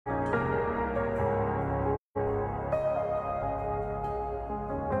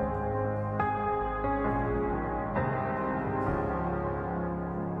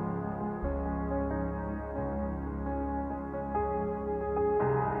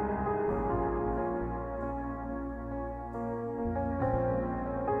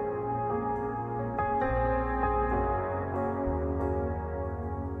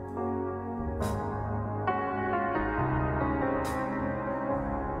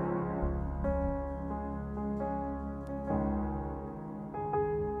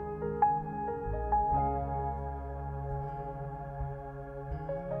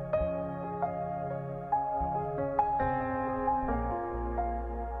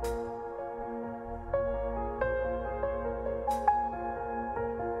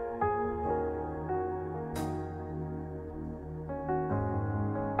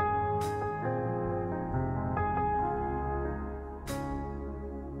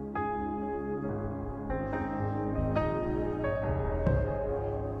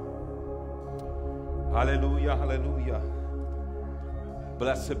Hallelujah, hallelujah.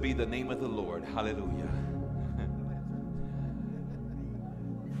 Blessed be the name of the Lord. Hallelujah.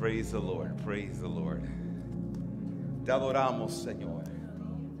 Praise the Lord, praise the Lord. Te adoramos, Señor.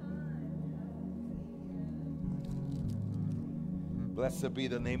 Blessed be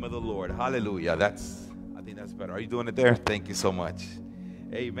the name of the Lord. Hallelujah. I think that's better. Are you doing it there? Thank you so much.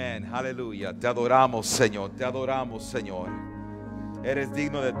 Amen. Hallelujah. Te adoramos, Señor. Te adoramos, Señor. Eres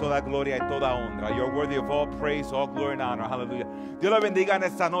digno de toda gloria y toda honra. You're worthy of all praise, all glory and honor. Hallelujah. Dios le bendiga en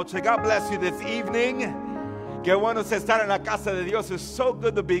esta noche. God bless you this evening. Qué bueno es estar en la casa de Dios. It's so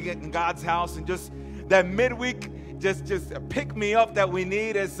good to be in God's house. And just that midweek, just pick me up that we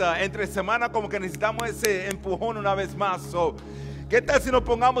need. Es entre semana como que necesitamos ese empujón una vez más. So, ¿qué tal si nos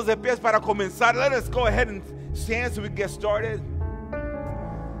pongamos de pies para comenzar? Let us go ahead and stand so we can get started.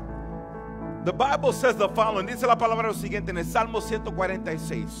 The Bible says the following. Dice la palabra lo siguiente en el Salmo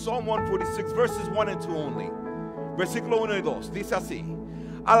 146. Psalm 146, verses 1 and 2 only. Versículo 1 y 2. Dice así.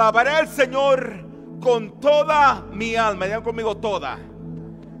 Alabaré al Señor con toda mi alma. Digan conmigo toda.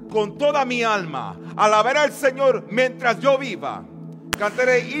 Con toda mi alma. Alabaré al Señor mientras yo viva.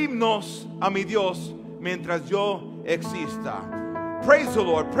 Cantaré himnos a mi Dios mientras yo exista. Praise the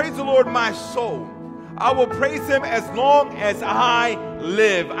Lord, my soul. I will praise him as long as I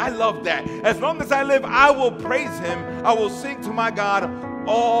live. I love that. As long as I live, I will praise him. I will sing to my God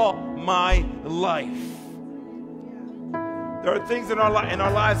all my life. There are things in our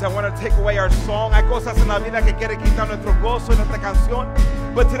lives that want to take away our song. Hay cosas en la vida que quiere quitar nuestro gozo, nuestra canción.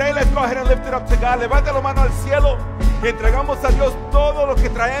 But today, let's go ahead and lift it up to God. Levante la mano al cielo y entregamos a Dios todo lo que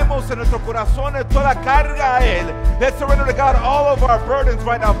traemos en nuestros corazones, toda carga a Él. Let's surrender to God all of our burdens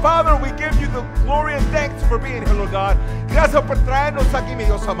right now. Father, we give you the glory and thanks for being here, Lord God. Gracias por traernos aquí, mi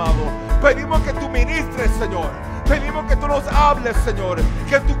Dios amado. Pedimos que tú ministres, Señor. Pedimos que tú nos hables, Señor.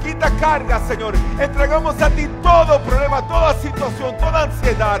 Que tú quitas cargas, Señor. Entregamos a ti todo problema, toda situación, toda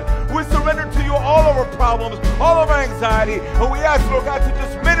ansiedad. We surrender to you all of our problems, all of our anxiety. And we ask, Lord God, to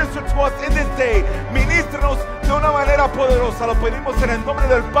just minister to us in this day. Ministrenos de una manera poderosa. Lo pedimos en el nombre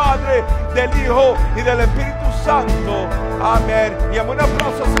del Padre, del Hijo y del Espíritu Santo. Amén. Y un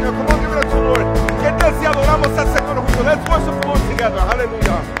aplauso, Señor. Come on, give it to the Lord. ¿Qué tal si adoramos al Señor juntos? Let's worship the Lord together.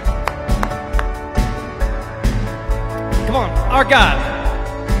 Hallelujah. Come on, our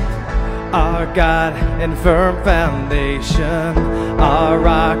God and firm foundation, our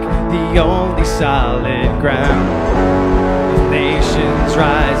rock, the only solid ground. The nations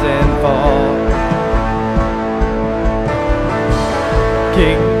rise and fall,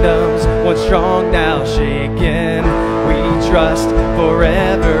 kingdoms once strong now shaken. We trust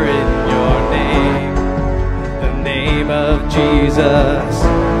forever in your name, the name of Jesus.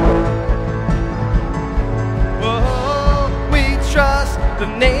 The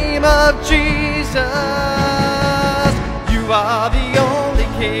name of Jesus. You are the only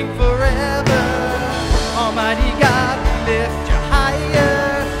King forever. Almighty God, we lift you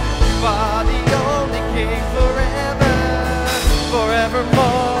higher. You are the only King forever,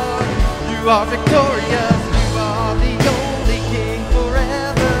 forevermore. You are victorious. You are the only King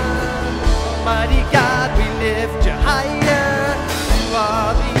forever. Almighty God, we lift you higher. You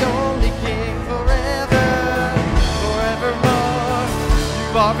are the only King forever, forevermore.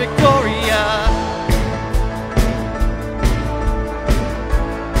 You are Victoria.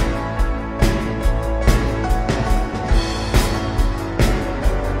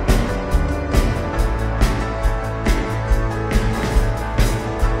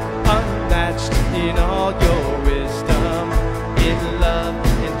 Unmatched in all your wisdom, in love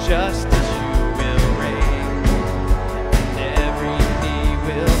and justice you will reign, and every knee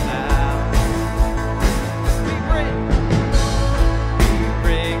will bow. We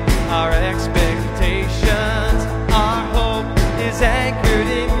bring our expectations, our hope is anchored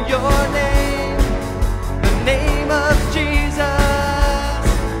in your name, the name of Jesus.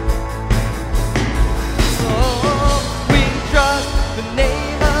 Oh, we trust the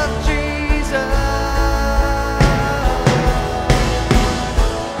name of Jesus.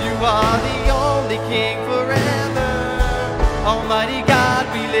 You are the only King forever. Almighty God,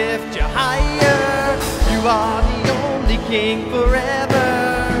 we lift you higher. You are the only King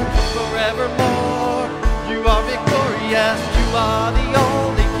forever, forevermore. You are victorious. You are the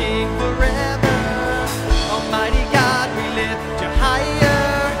only King forever. Almighty God, we lift you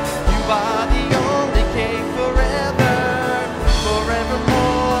higher. You are the only King forever,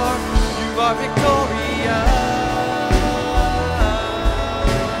 forevermore. You are victorious.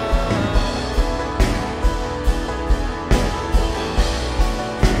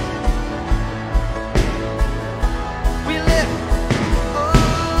 We lift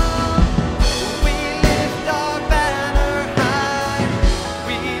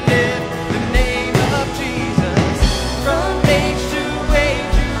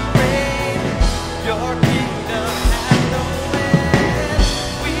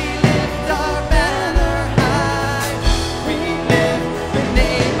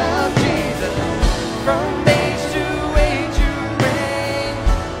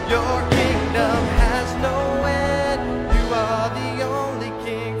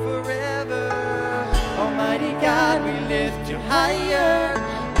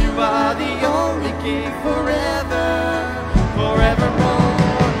King forever, forevermore.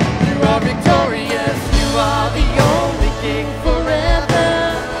 You are victorious, you are the only King forever.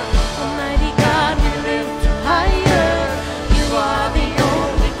 Almighty God, we lift you higher. You are the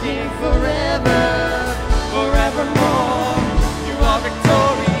only King forever, forevermore. You are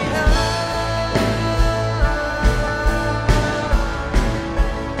victorious.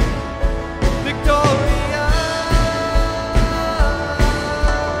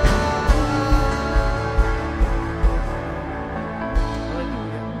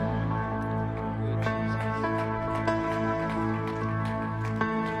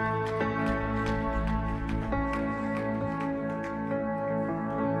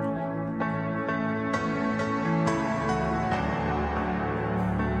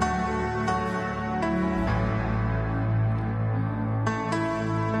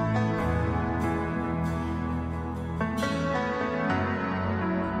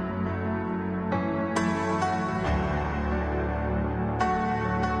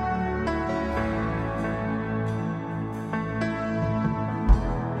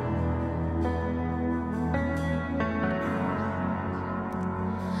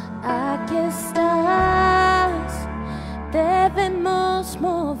 Aquí estás, debemos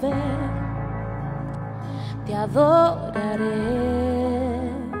mover, te adoraré,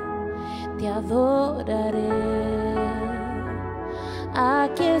 te adoraré.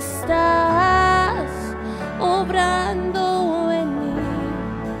 Aquí estás, obrando en mí,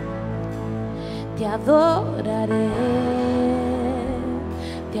 te adoraré,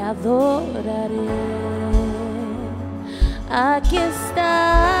 te adoraré. Aquí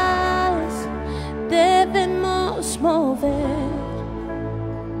estás, debemos mover,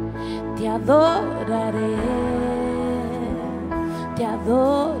 te adoraré, te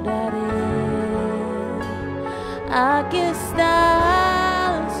adoraré. Aquí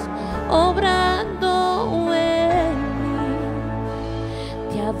estás, obrando en mí,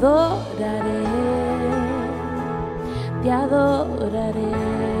 te adoraré, te adoraré.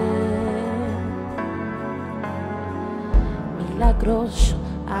 Milagroso,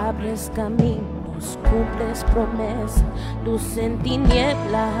 abres caminos, cumples promesas, luz en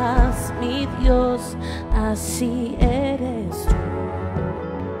tinieblas, mi Dios, así eres tú.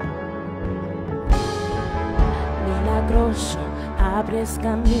 Milagroso, abres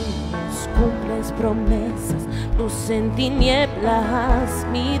caminos, cumples promesas, luz en tinieblas,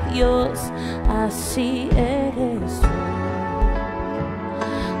 mi Dios, así eres tú.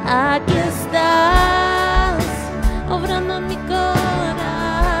 Aquí estás, obrando en mi corazón,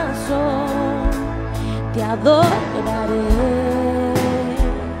 te adoraré,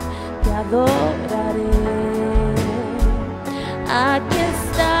 te adoraré. Aquí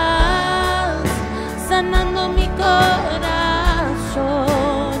estás, sanando mi corazón,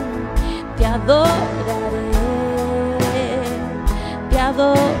 te adoraré, te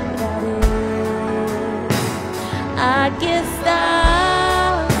adoraré. Aquí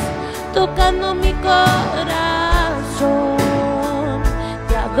estás, tocando mi corazón,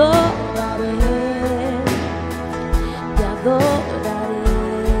 te adoraré, te adoraré.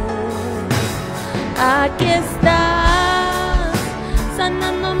 Aquí estás,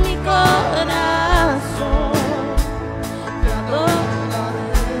 sanando mi corazón, te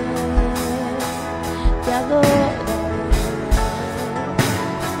adoraré, te adoraré.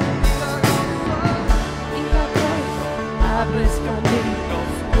 Abres caminos,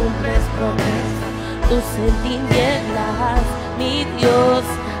 cumples promesas, luz en tinieblas, mi Dios,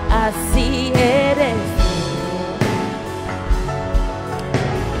 así eres tú.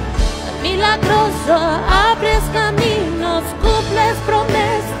 Milagroso, abres caminos, cumples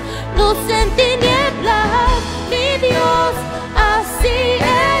promesas, luz en tinieblas, mi Dios, así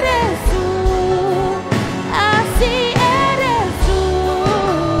eres tú, así eres tú.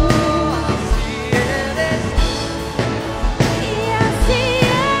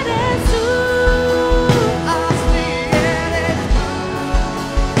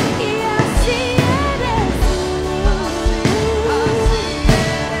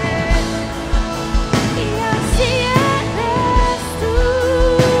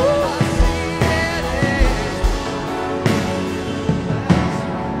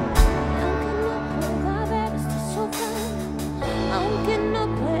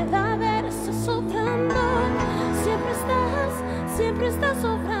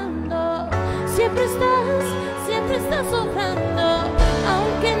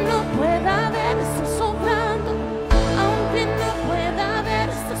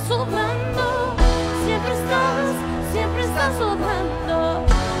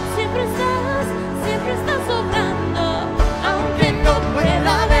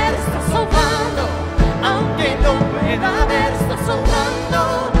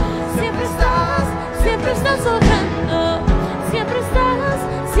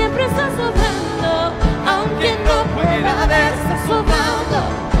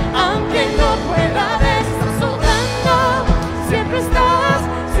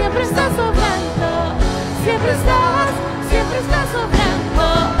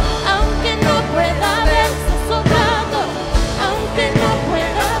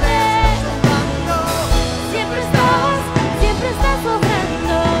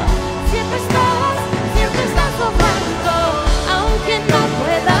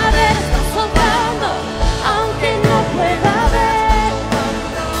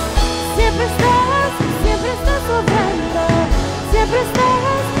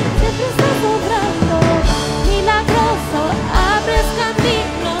 estás obrando, milagroso, abres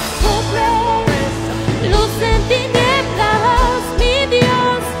caminos, cumples luz en tinieblas, mi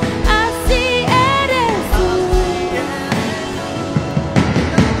Dios, así eres tú.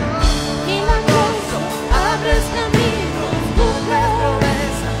 Milagroso, abres caminos,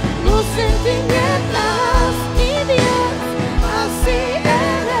 cumples luz en tinieblas, mi Dios, así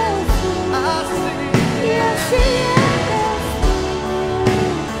eres tú. Y así eres tú.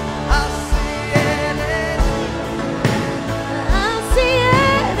 Así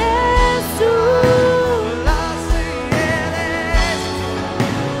eres tú.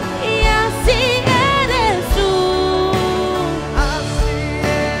 Y así eres tú.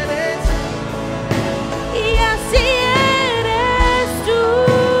 Y así eres tú.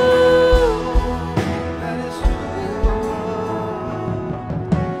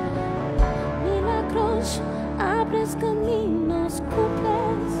 Milagroso, abres caminos,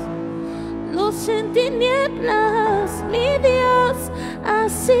 cumples luz en tinieblas, mi Dios,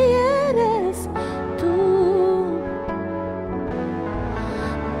 así eres tú.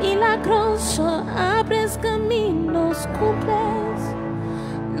 Milagroso, abres caminos, cumples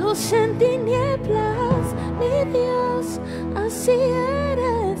luz en tinieblas, mi Dios, así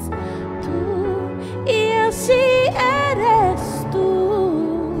eres tú. Y así eres tú.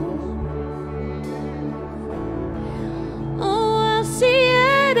 Oh, así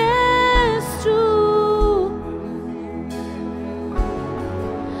eres tú.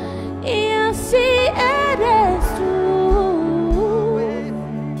 Y así eres tú.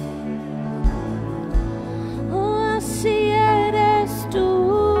 Oh, así eres tú.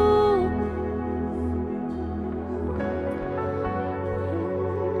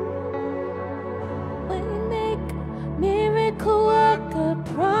 Waymaker, miracle worker,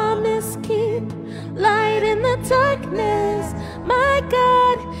 promise keep, light in the darkness. My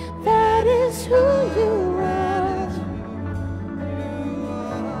God, that is who you are.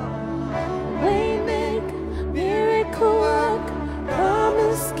 Waymaker, miracle worker,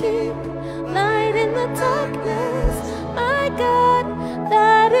 promise keep, light in the darkness. My God,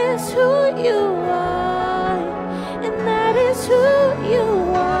 that is who you are, and that is who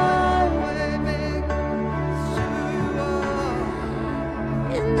you are,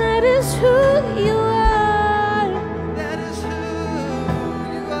 and that is who you are.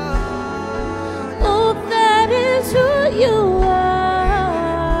 Oh, that is who you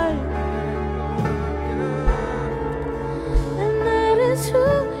are, and that is who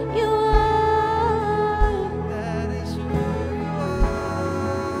you are.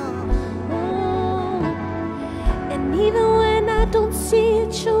 Oh, and even when I don't see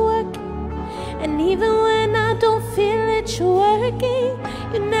it, you're working, and even when I don't feel it, you're working.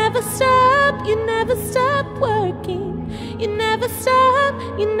 You never stop, you never stop working. You never stop,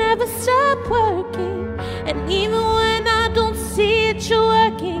 you never stop working. And even when I don't see it, you're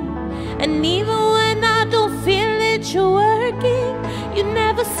working. And even when I don't feel it, you're working. You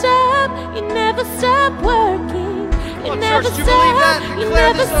never stop, you never stop working. You on, never church, do you believe that? stop, you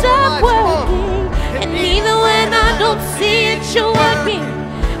Declare never this over stop life. Come on. working. And even when I don't see it, you're working.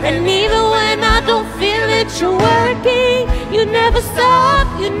 And even when I don't feel it, you're working. You never stop,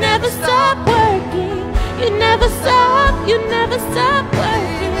 you never stop working. You never stop, you never stop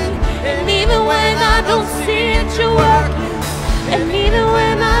working. And even when I don't see it, you're working. And even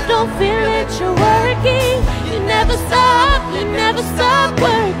when I don't feel it, you're working. You never stop, you never stop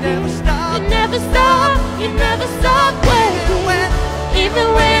working. You never stop, you never stop working.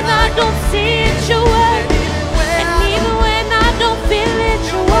 Even when I don't see it, you're working. And even when I don't feel it,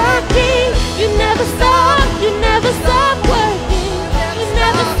 you're working. You never stop, you never stop working. You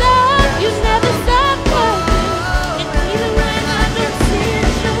never stop, you never stop working. And even when I don't see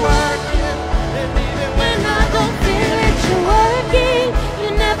it, you're working. And even when I don't feel it, you're working. You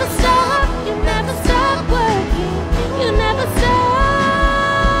never stop, you never stop working. You never stop.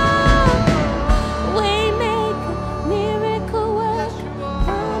 Waymaker, miracle worker,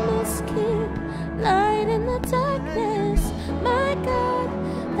 promise keep, light in the darkness. My God,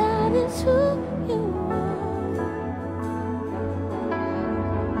 that is who you are.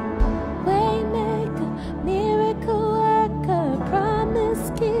 Waymaker, miracle worker, promise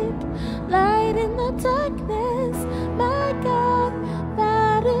keep, light in the darkness. My God,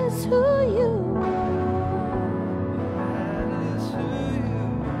 that is who you are.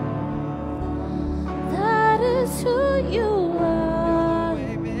 That is who you are.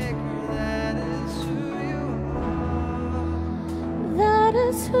 That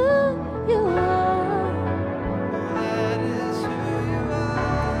is who you are.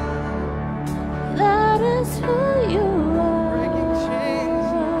 That is who you are.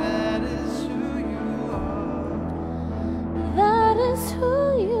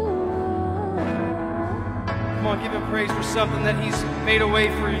 praise for something that He's made a way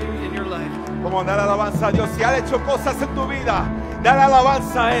for you in your life. Como dar alabanza a Dios. Si ha hecho cosas en tu vida, dar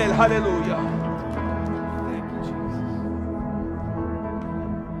alabanza a Él. Aleluya. Thank you, Jesus.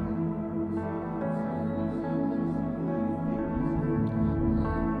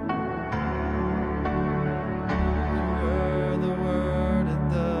 You were the Word at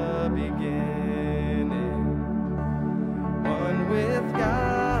the beginning, one with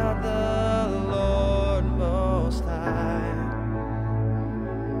God the Lord Most High.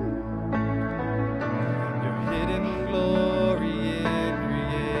 Your hidden glory in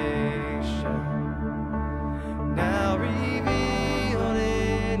creation, now revealed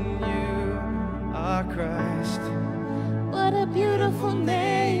in you are Christ. What a beautiful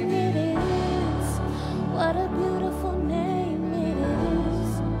name it is. What a beautiful name it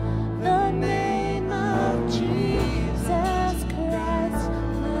is. The name of Jesus Christ,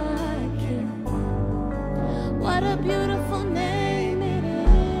 my King. What a beautiful name it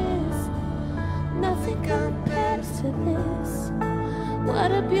is. Nothing compares to this.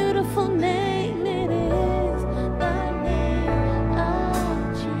 What a beautiful name it is. The name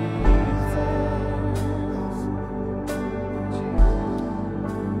of Jesus.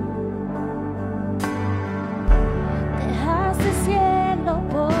 Dejaste cielo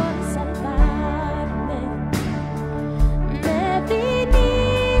por salvarme, me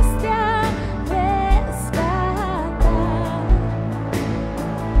viniste a rescatar.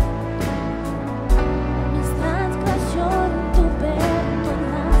 Mis transgresiones tú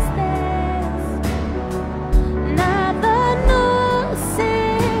perdonaste, nada nos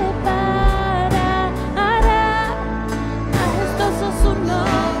separará. Majestuoso su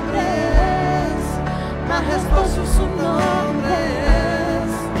nombre es, majestuoso su nombre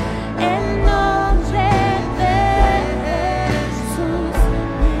es, el nombre de Jesús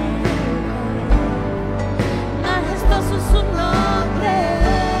vive. Majestuoso su nombre es,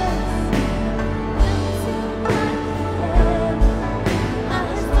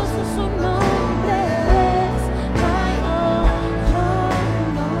 majestuoso su nombre es, my otro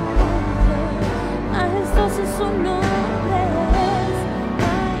nombre, majestuoso su nombre es,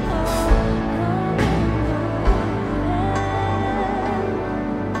 my otro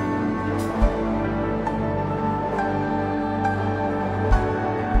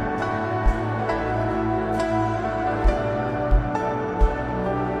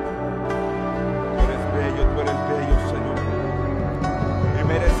Tú eres bello, Señor. Y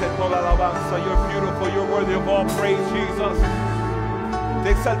mereces toda alabanza. You're beautiful, you're worthy of all praise, Jesus. Te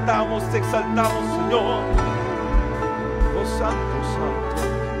exaltamos, Señor. Oh, Santo, Santo.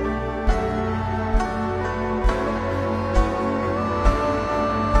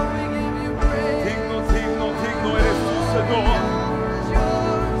 We give you praise. Digno, digno, digno eres tú, Señor.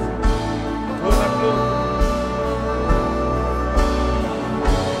 Toda gloria.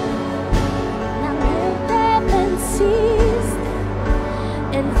 La muerte venciste,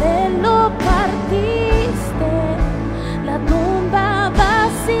 el velo partiste, la tumba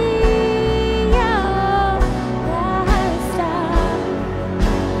vacía ya está.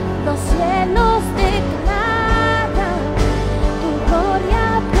 Los cielos declaran, tu gloria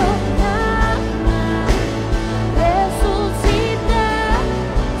proclama,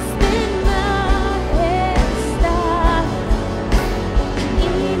 resucitaste en majestad.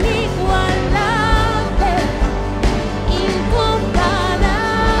 Inigualable,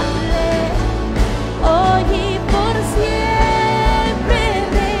 incomparable,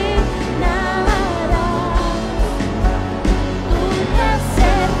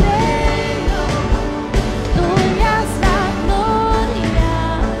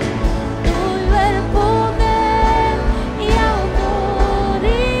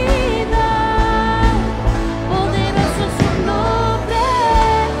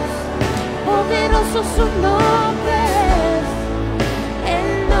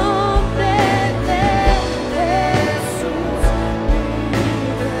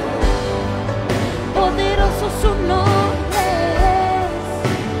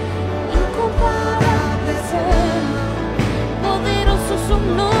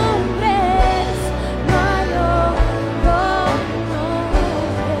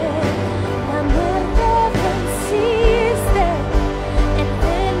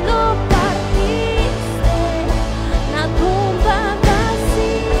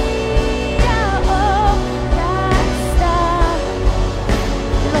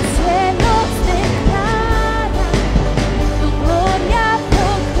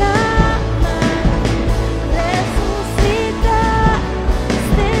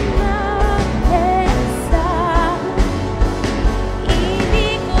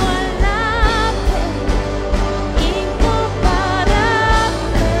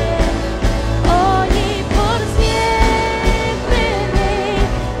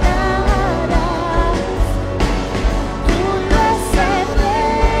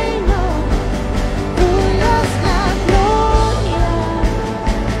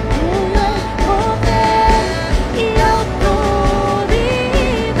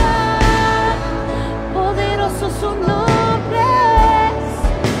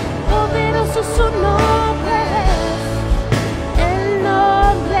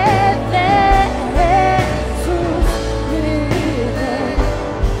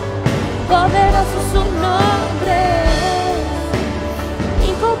 poderoso su nombre,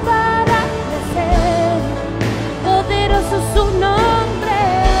 incomparable es Él, poderoso su nombre,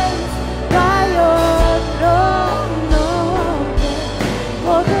 no hay otro nombre,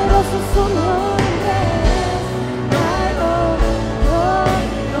 poderoso su nombre, no hay otro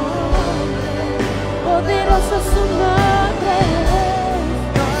nombre, poderoso su nombre.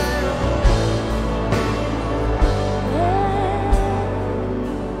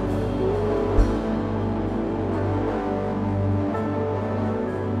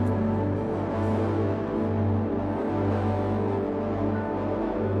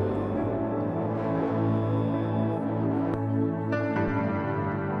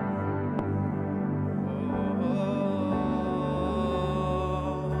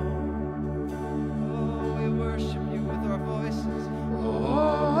 We worship you with our voices.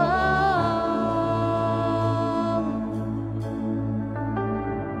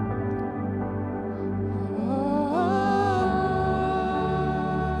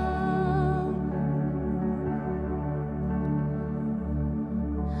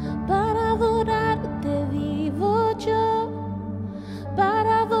 Para adorarte vivo yo,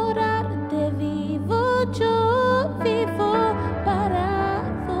 para adorarte vivo yo, vivo para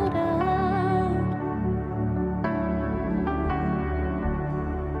adorar.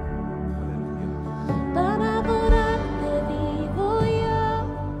 Para adorarte vivo yo,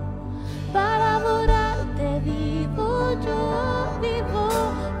 para adorarte vivo yo, vivo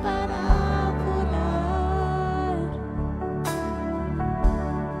para adorar.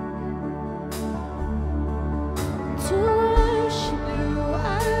 To worship you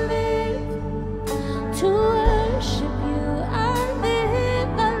I live, to worship you I live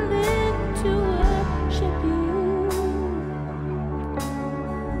to worship you.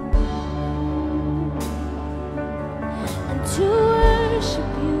 And to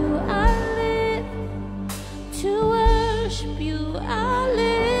worship you I live, to worship you I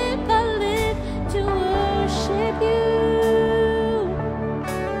live to worship you.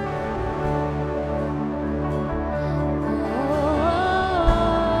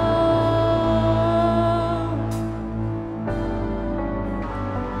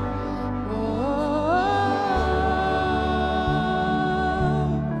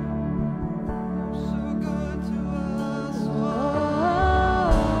 So good to us.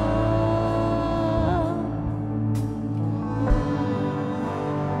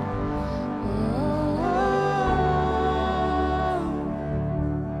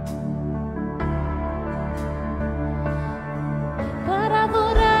 Para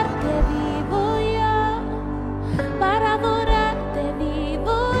adorarte vivo yo, para adorarte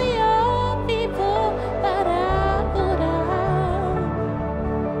vivo yo, vivo para adorar.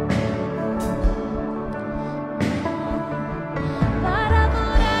 Para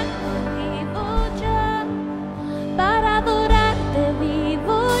adorarte vivo yo, para adorarte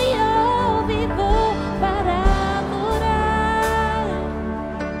vivo yo, vivo para adorar.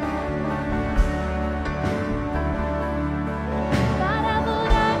 Para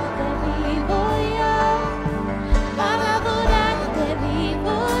adorarte vivo yo, para adorarte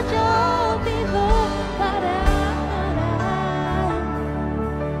vivo yo, vivo para adorar.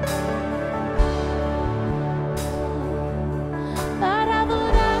 Para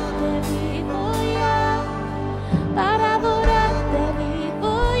adorarte vivo yo, para adorarte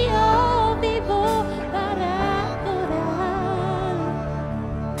vivo yo, vivo para adorar.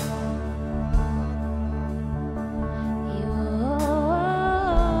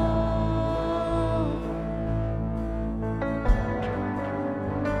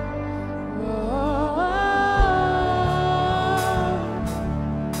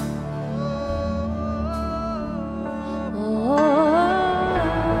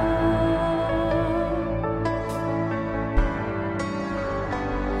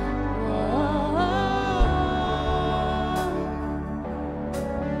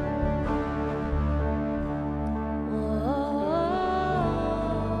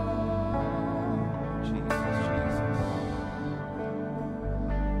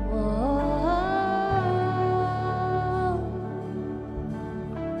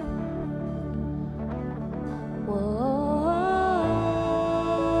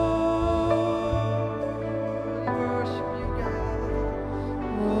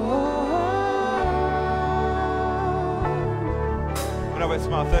 Let's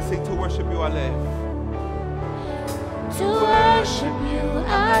mouth. Let's sing to worship you I live. To worship you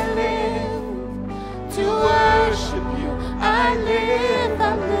I live, to worship you I live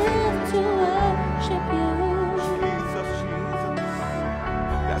to worship you. Jesus, Jesus.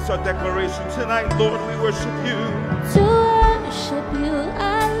 That's our declaration tonight, Lord. We worship you. To worship you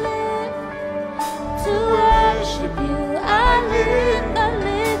I live,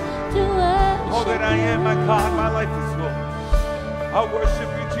 I worship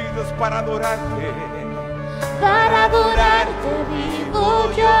you, Jesus, para adorarte. Para adorarte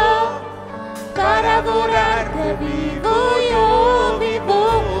vivo yo. Para adorarte vivo yo.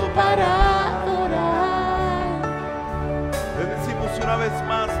 Vivo para adorar. Le decimos una vez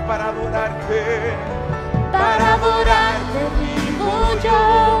más, para adorarte. Para adorarte vivo yo.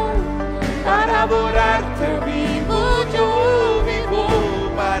 Para adorarte vivo yo. Vivo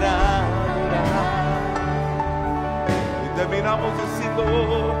para adorar. Y terminamos diciendo,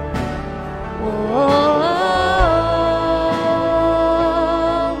 Oh, oh,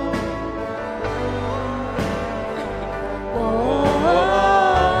 oh,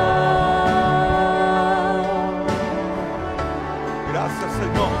 gracias,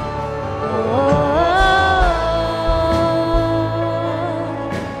 Señor.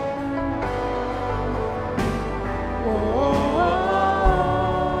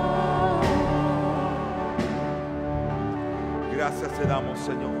 Gracias te damos,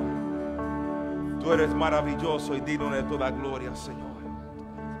 Señor. Tú eres maravilloso y digno de toda gloria, Señor.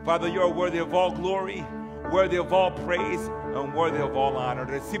 Father, you are worthy of all glory, worthy of all praise, and worthy of all honor.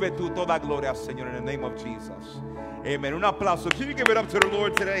 Recibe tú toda gloria, Señor, in the name of Jesus. Amen. Un aplauso. Can you give it up to the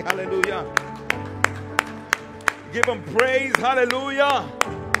Lord today? Hallelujah. Give him praise. Hallelujah.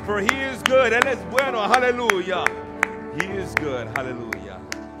 For he is good. Él es bueno. Hallelujah. He is good. Hallelujah.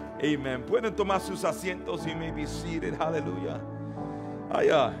 Amen. Pueden tomar sus asientos. You may be seated. Hallelujah.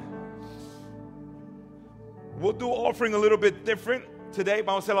 We'll do offering a little bit different today.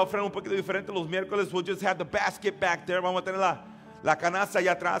 Vamos a hacer la ofrenda un poquito diferente. Los miércoles we'll just have the basket back there. Vamos a tener la canasta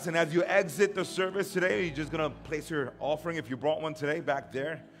allá atrás. And as you exit the service today, you're just going to place your offering if you brought one today back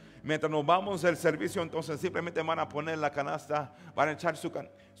there. Mientras nos vamos al servicio, entonces simplemente van a poner la canasta, van a echar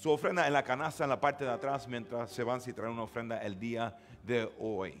su ofrenda en la canasta en la parte de atrás mientras se van a traer una ofrenda el día de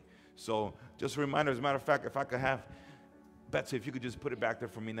hoy. So just a reminder, as a matter of fact, if I could have Betsy, if you could just put it back there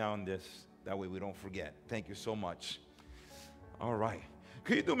for me now in this, that way we don't forget. Thank you so much. All right.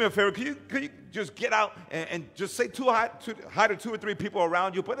 Could you do me a favor? Could you just get out and just say hi to 2 or 3 people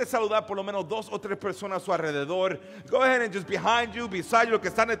around you? Puedes saludar por lo menos 2 o 3 personas a su alrededor. Go ahead and just behind you, beside you, los que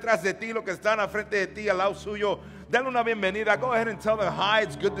están detrás de ti, los que están al frente de ti, al lado suyo. Dale una bienvenida. Go ahead and tell them, hi,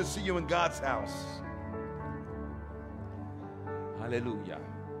 it's good to see you in God's house. Hallelujah.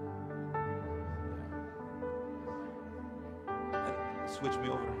 Switch me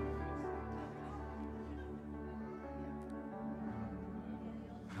over.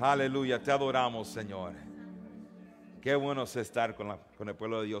 Aleluya, te adoramos, Señor. Qué bueno es estar con el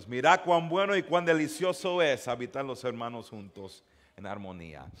pueblo de Dios. Mira cuán bueno y cuán delicioso es habitar los hermanos juntos en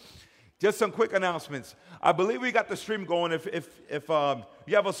armonía. Just some quick announcements. I believe we got the stream going. If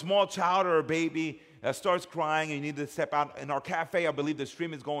you have a small child or a baby that starts crying and you need to step out, in our cafe, I believe the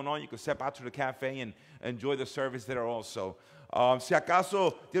stream is going on. You can step out to the cafe and enjoy the service there also. Si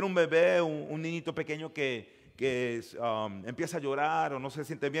acaso tiene un bebé, un niñito pequeño que empieza a llorar o no se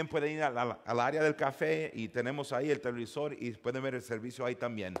siente bien, puede ir al área del café y tenemos ahí el televisor y pueden ver el servicio ahí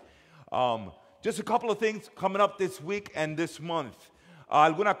también. Just a couple of things coming up this week and this month.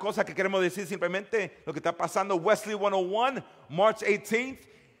 Alguna cosa que queremos decir simplemente lo que está pasando. Wesley 101, March 18th.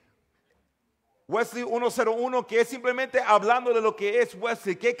 Wesley 101, que es simplemente hablando de lo que es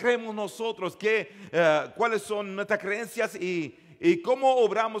Wesley, qué creemos nosotros, cuáles son nuestras creencias y cómo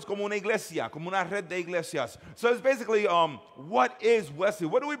obramos como una iglesia, como una red de iglesias. So it's basically, what is Wesley?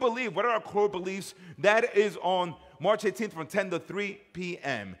 What do we believe? What are our core beliefs? That is on March 18th from 10 to 3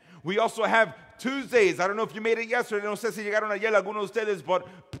 p.m. We also have Tuesdays. I don't know if you made it yesterday. No sé si llegaron ayer algunos de ustedes, but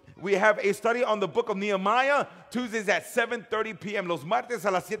we have a study on the book of Nehemiah. Tuesdays at 7:30 p.m. Los martes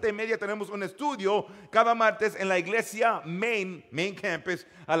a las 7:30 tenemos un estudio cada martes en la iglesia main campus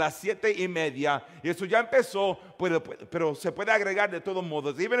a las 7:30. Y eso ya empezó, pero se puede agregar de todos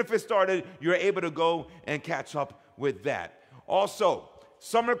modos. Even if it started, you're able to go and catch up with that. Also,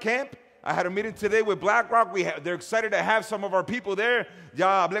 summer camp. I had a meeting today with BlackRock. They're excited to have some of our people there.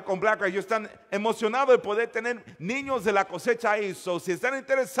 Ya hablé con BlackRock. Ellos están emocionados de poder tener niños de la cosecha ahí. So, si están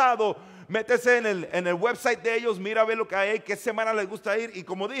interesados, métese en el website de ellos. Mira a ver lo que hay, qué semana les gusta ir. Y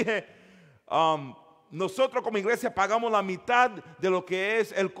como dije, nosotros como iglesia pagamos la mitad de lo que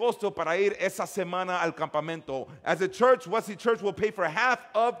es el costo para ir esa semana al campamento. As a church, Wesley Church will pay for half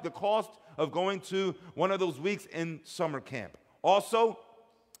of the cost of going to one of those weeks in summer camp. Also,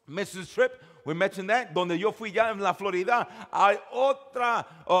 Mrs. Trip, we mentioned that, donde yo fui ya en la Florida, hay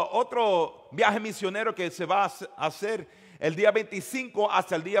otro viaje misionero que se va a hacer el día 25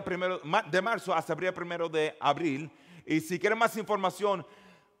 hasta el día 1 de marzo, hasta el día 1 de abril. Y si quieren más información,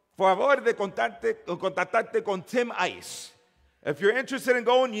 por favor de contactarte con Tim Ice. If you're interested in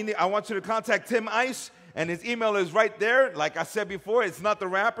going, I want you to contact Tim Ice. and his email is right there. Like I said before, it's not the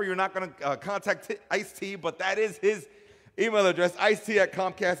rapper. You're not going to contact Ice-T, but that is his email address,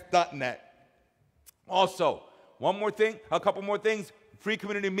 icet@comcast.net. Also, one more thing, a couple more things. Free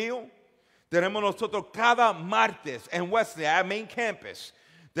community meal. Tenemos nosotros cada martes en Wesley, at main campus.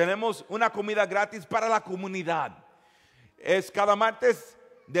 Tenemos una comida gratis para la comunidad. Es cada martes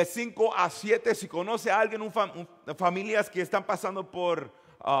de 5 a 7. Si conoce a alguien, familias que están pasando por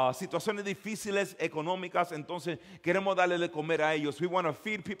situaciones difíciles económicas, entonces queremos darle de comer a ellos. We want to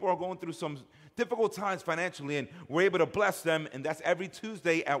feed people who are going through some difficult times financially, and we're able to bless them, and that's every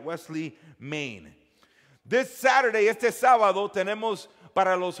Tuesday at Wesley, Maine. This Saturday, este sábado, tenemos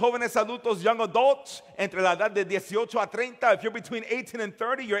para los jóvenes adultos, young adults, entre la edad de 18 a 30. If you're between 18 and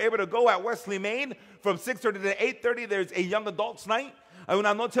 30, you're able to go at Wesley, Maine. From 6:30 to 8:30, there's a young adults night. Hay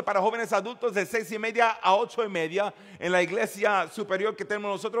una noche para jóvenes adultos de 6:30 a 8:30 en la iglesia superior que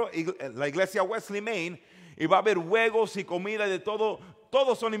tenemos nosotros, la iglesia Wesley, Maine. Y va a haber juegos y comida de todo.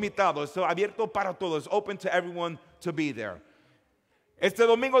 Todos son invitados. Es abierto para todos. Open to everyone to be there. Este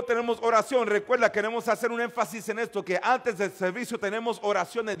domingo tenemos oración. Recuerda, queremos hacer un énfasis en esto, que antes del servicio tenemos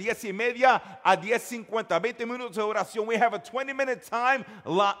oración de 10:30 a 10:50. 20 minutos de oración. We have a 20-minute time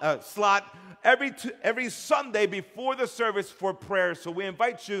slot every Sunday before the service for prayer. So we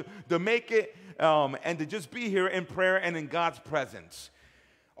invite you to make it and to just be here in prayer and in God's presence.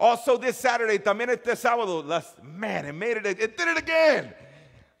 Also this Saturday, también este sábado, man, it made it. It did it again.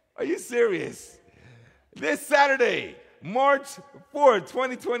 Are you serious? This Saturday, March 4th,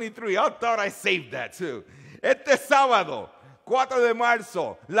 2023. I thought I saved that too. Este sábado, 4 de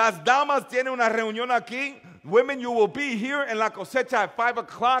marzo, las damas tienen una reunión aquí. Women, you will be here in La Cosecha at 5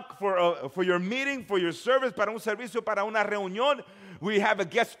 o'clock for your meeting, for your service, para un servicio, para una reunión. We have a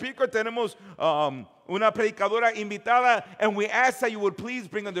guest speaker. Tenemos una predicadora invitada, and we ask that you would please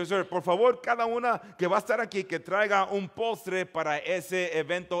bring a dessert. Por favor, cada una que va a estar aquí, que traiga un postre para ese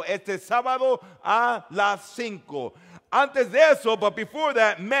evento este sábado a las 5. Antes de eso, but before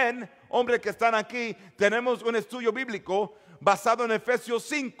that, men, hombres que están aquí, tenemos un estudio bíblico basado en Efesios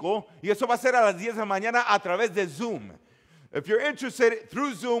 5, y eso va a ser a las 10 de la mañana a través de Zoom. If you're interested,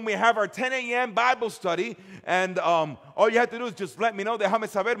 through Zoom, we have our 10 a.m. Bible study, and all you have to do is just let me know. Déjame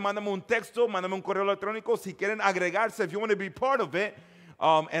saber, mándame un texto, mándame un correo electrónico si quieren agregarse, if you want to be part of it,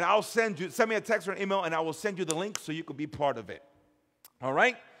 and I'll send me a text or an email, and I will send you the link so you can be part of it. All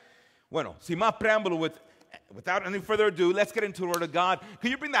right? Bueno, sin más preámbulo, without any further ado, let's get into the Word of God.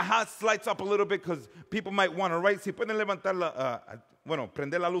 Can you bring the house lights up a little bit, because people might want to write? Si pueden levantar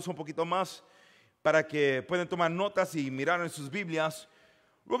prender la luz un poquito más, para que puedan tomar notas y mirar en sus Biblias.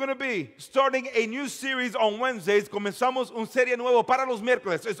 We're going to be starting a new series on Wednesdays. Comenzamos una serie nueva para los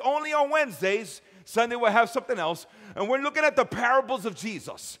miércoles. It's only on Wednesdays. Sunday we'll have something else. And we're looking at the parables of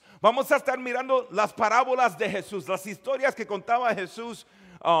Jesus. Vamos a estar mirando las parábolas de Jesús, las historias que contaba Jesús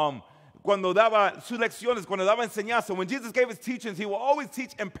cuando daba sus lecciones, cuando daba enseñanza. When Jesus gave his teachings, he will always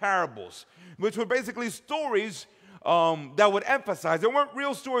teach in parables, which were basically stories that would emphasize. They weren't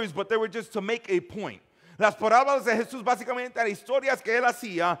real stories, but they were just to make a point. Las parábolas de Jesús básicamente eran historias que él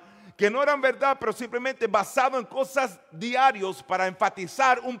hacía que no eran verdad, pero simplemente basado en cosas diarios para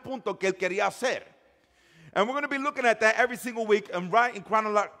enfatizar un punto que él quería hacer. And we're going to be looking at that every single week and right in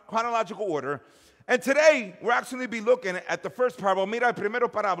chronological order. And today, we're actually be looking at the first parable. Mira el primero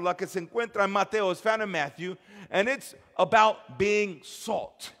parábola que se encuentra en Mateo, it's found in Matthew, and it's about being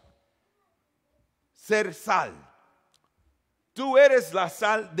salt. Ser sal. Tú eres la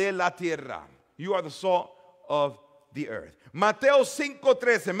sal de la tierra. You are the salt of the earth. Mateo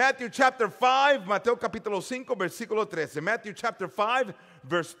 5:13. Matthew chapter 5, Mateo capítulo 5, versículo 13. Matthew chapter 5,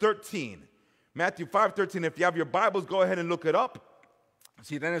 verse 13. Matthew 5:13. If you have your Bibles, go ahead and look it up.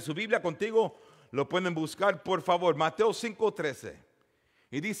 Si tienen su Biblia contigo, lo pueden buscar, por favor. Mateo 5:13.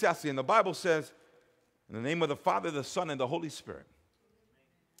 Y dice así, and the Bible says, in the name of the Father, the Son, and the Holy Spirit.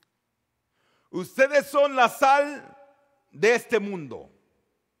 Ustedes son la sal de este mundo.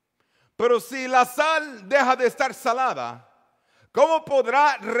 Pero si la sal deja de estar salada, ¿cómo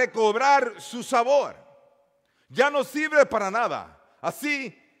podrá recobrar su sabor? Ya no sirve para nada.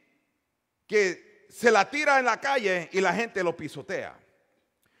 Así que se la tira en la calle y la gente lo pisotea.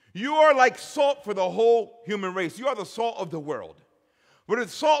 You are like salt for the whole human race. You are the salt of the world. When the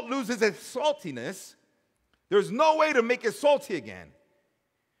salt loses its saltiness, there's no way to make it salty again.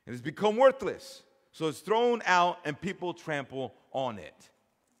 It has become worthless. So it's thrown out and people trample on it.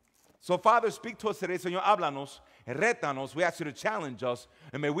 So Father, speak to us today. Señor, háblanos, rétanos. We ask you to challenge us.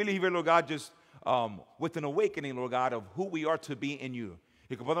 And may we leave here, Lord God, just with an awakening, Lord God, of who we are to be in you.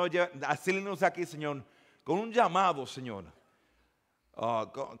 Y que podamos hacernos aquí, Señor, con un llamado, Señor,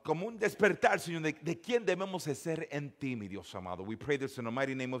 como un despertar, Señor, de quién debemos de ser en ti, mi Dios amado. We pray this in the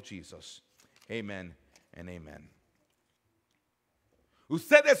mighty name of Jesus. Amen and amen.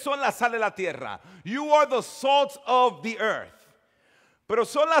 Ustedes son la sal de la tierra. You are the salt of the earth. Pero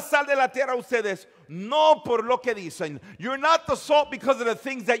son la sal de la tierra ustedes, no por lo que dicen. You're not the salt because of the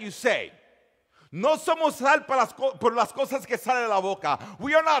things that you say. No somos sal por las cosas que salen de la boca.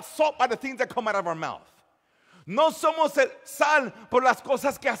 We are not salt by the things that come out of our mouth. No somos sal por las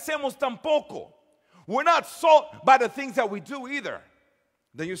cosas que hacemos tampoco. We're not salt by the things that we do either.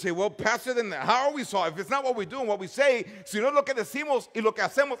 Then you say, well, Pastor, then how are we salt? If it's not what we do and what we say, si no es lo que decimos y lo que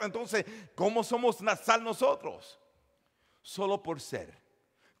hacemos, entonces, ¿cómo somos la sal nosotros? Solo por ser.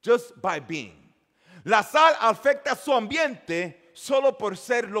 Just by being. La sal afecta su ambiente solo por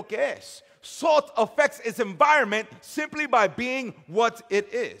ser lo que es. Salt affects its environment simply by being what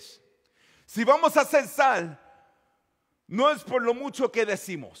it is. Si vamos a ser sal, no es por lo mucho que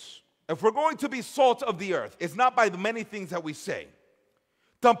decimos. If we're going to be salt of the earth, it's not by the many things that we say.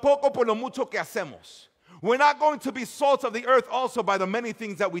 Tampoco por lo mucho que hacemos. We're not going to be salt of the earth also by the many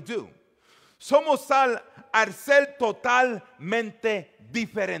things that we do. Somos sal al ser totalmente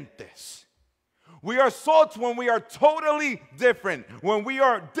diferentes. We are salt when we are totally different. When we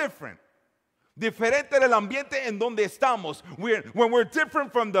are different. Diferente del ambiente en donde estamos. When we're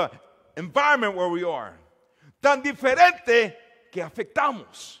different from the environment where we are. Tan diferente que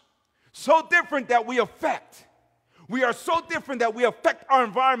afectamos. So different that we affect. We are so different that we affect our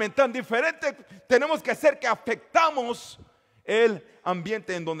environment. Tan diferente tenemos que ser que afectamos el ambiente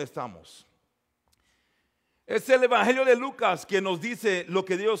en donde estamos. Es el Evangelio de Lucas que nos dice lo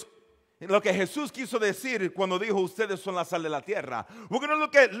que Jesús quiso decir cuando dijo ustedes son la sal de la tierra. We're going to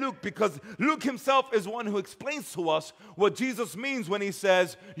look at Luke because Luke himself is one who explains to us what Jesus means when he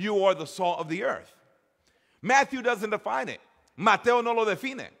says you are the salt of the earth. Matthew doesn't define it. Mateo no lo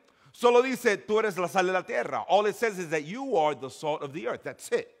define. Solo dice tú eres la sal de la tierra. All it says is that you are the salt of the earth. That's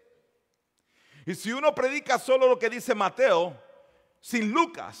it. Y si uno predica solo lo que dice Mateo sin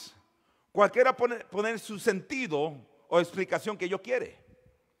Lucas, cualquiera poner su sentido o explicación que yo quiere.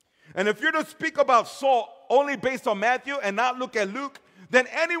 And if you're to speak about salt only based on Matthew and not look at Luke, then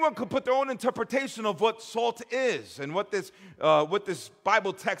anyone could put their own interpretation of what salt is and what this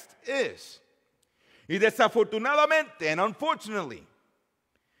Bible text is. Y desafortunadamente, and unfortunately,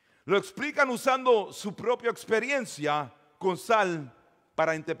 lo explican usando su propia experiencia con sal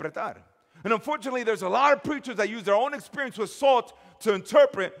para interpretar. And unfortunately, there's a lot of preachers that use their own experience with salt to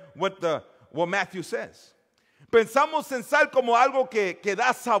interpret what Matthew says. Pensamos en sal como algo que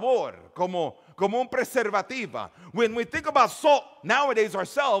da sabor, como un preservativa. When we think about salt nowadays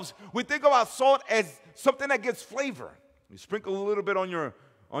ourselves, we think about salt as something that gives flavor. You sprinkle a little bit on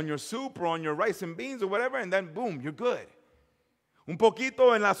your soup or on your rice and beans or whatever, and then boom, you're good. Un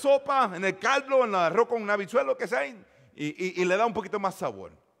poquito en la sopa, en el caldo, en el arroz con un habichuelo, que sea, y le da un poquito más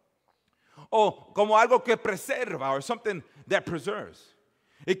sabor. O como algo que preserva, or something that preserves.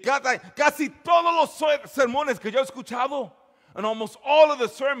 Y casi todos los sermones que yo he escuchado, and almost all of the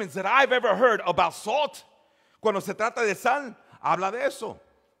sermons that I've ever heard about salt, cuando se trata de sal, habla de eso.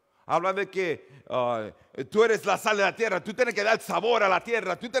 Habla de que tú eres la sal de la tierra, tú tienes que dar sabor a la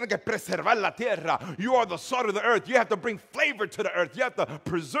tierra, tú tienes que preservar la tierra. You are the salt of the earth. You have to bring flavor to the earth. You have to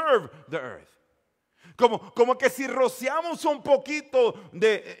preserve the earth. Como que si rociamos un poquito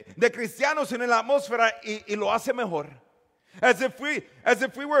de cristianos en la atmósfera y lo hace mejor. As if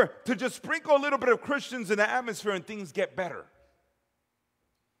we were to just sprinkle a little bit of Christians in the atmosphere and things get better.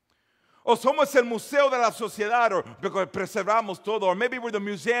 O somos el museo de la sociedad, or because preservamos todo, or maybe we're the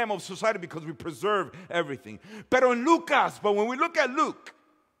museum of society because we preserve everything. But when we look at Luke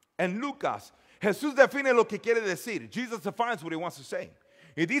and Lucas, Jesús define lo que quiere decir. Jesus defines what he wants to say.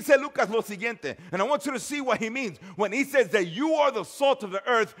 Y dice Lucas lo siguiente, and I want you to see what he means. When he says that you are the salt of the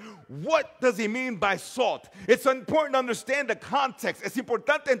earth, what does he mean by salt? It's important to understand the context. Es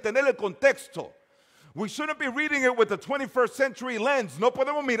importante entender el contexto. We shouldn't be reading it with the 21st century lens. No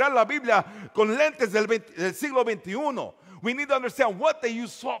podemos mirar la Biblia con lentes del siglo XXI. We need to understand what they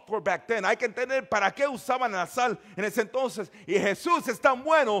used salt for back then. Hay que entender para qué usaban la sal en ese entonces. Y Jesús es tan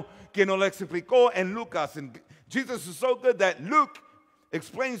bueno que nos lo explicó en Lucas. And Jesus is so good that Luke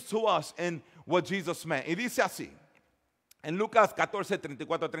explains to us in what Jesus meant. Y dice así, en Lucas 14,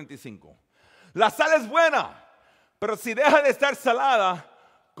 34, 35. La sal es buena, pero si deja de estar salada,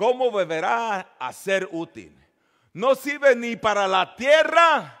 ¿cómo volverá a ser útil? No sirve ni para la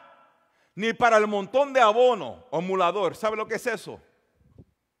tierra, ni para el montón de abono o mulador. ¿Sabe lo que es eso?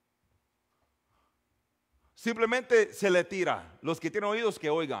 Simplemente se le tira. Los que tienen oídos que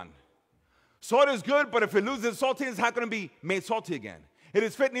oigan. Salt is good, but if it loses saltiness, it's not going to be made salty again. It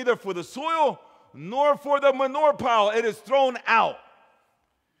is fit neither for the soil nor for the manure pile. It is thrown out.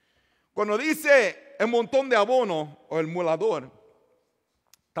 Cuando dice el montón de abono o el molador,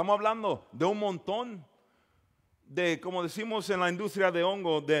 estamos hablando de un montón de, como decimos en la industria de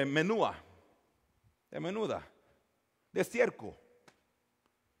hongo, de menuda, de estiércol.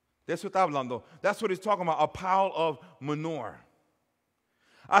 De eso está hablando. That's what he's talking about, a pile of manure.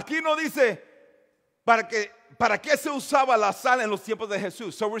 Aquí no dice para qué se usaba la sal en los tiempos de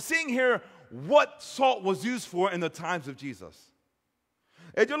Jesús. So we're seeing here what salt was used for in the times of Jesus.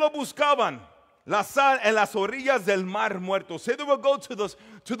 Ellos lo buscaban, la sal en las orillas del mar muerto. So they would go to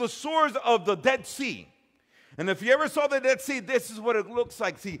the shores of the Dead Sea. And if you ever saw the Dead Sea, this is what it looks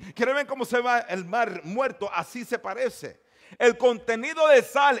like. Si quieren ver cómo se va el mar muerto, así se parece. El contenido de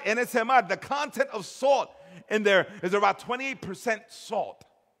sal en ese mar, the content of salt in there is about 28% salt.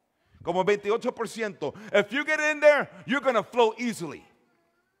 Como 28%. If you get in there, you're going to float easily.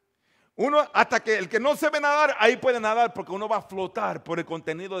 Uno, hasta que el que no sabe nadar, ahí puede nadar porque uno va a flotar por el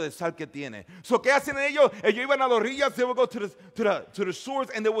contenido de sal que tiene. So, ¿qué hacen ellos? Ellos iban a las orillas, they would go to the shores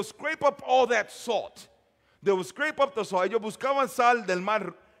and they would scrape up all that salt. They would scrape up the salt. Ellos buscaban sal del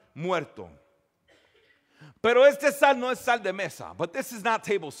mar muerto. Pero este sal no es sal de mesa. But this is not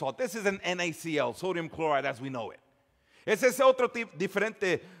table salt. This is an NaCl, sodium chloride as we know it. Es ese otro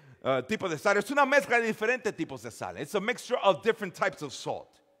diferente tipo de sal. Es una mezcla de diferentes tipos de sal. It's a mixture of different types of salt.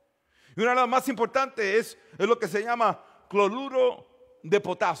 Y una de las más importantes es lo que se llama cloruro de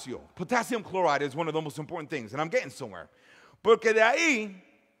potasio. Potassium chloride is one of the most important things. And I'm getting somewhere. Porque de ahí,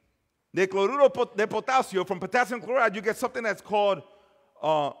 de cloruro de potasio, from potassium chloride, you get something that's called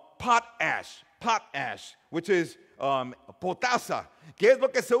potash, which is potasa, que es lo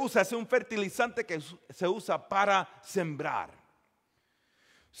que se usa, es un fertilizante que se usa para sembrar.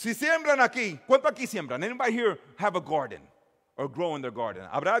 Si siembran aquí, ¿cuánto aquí siembran? Anybody here have a garden or grow in their garden?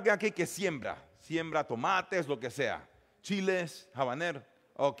 ¿Habrá alguien aquí que siembra tomates, lo que sea, chiles, habanero?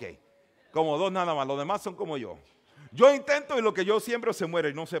 Ok, como dos nada más, los demás son como yo. Yo intento y lo que yo siembro se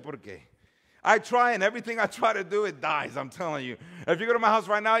muere, no sé por qué. I try and everything I try to do, it dies, I'm telling you. If you go to my house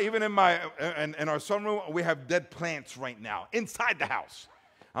right now, even in our sunroom, we have dead plants right now, inside the house.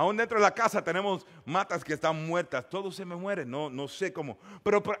 Aún dentro de la casa tenemos matas que están muertas. Todo se me muere, no sé cómo.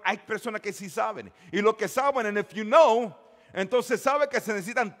 Pero hay personas que sí saben. Y lo que saben, and if you know, entonces sabe que se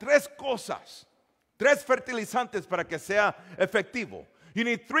necesitan tres cosas. Tres fertilizantes para que sea efectivo. You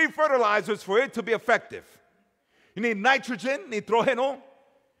need 3 fertilizers for it to be effective. You need nitrogen, nitrógeno.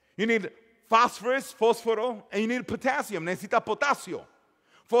 You need phosphorus, fósforo. And you need potassium, necesita potasio.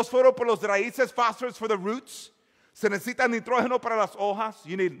 Fósforo por las raíces, phosphorus for the roots. Se necesita nitrógeno para las hojas.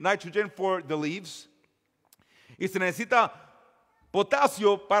 You need nitrogen for the leaves. Y se necesita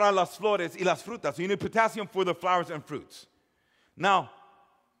potasio para las flores y las frutas. You need potassium for the flowers and fruits. Now,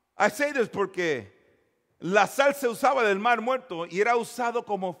 I say this porque la sal se usaba del mar muerto y era usado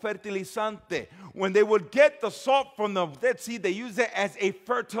como fertilizante. When they would get the salt from the Dead Sea, they used it as a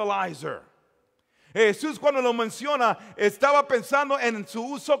fertilizer. Jesús cuando lo menciona estaba pensando en su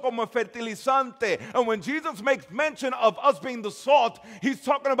uso como fertilizante. And when Jesus makes mention of us being the salt, he's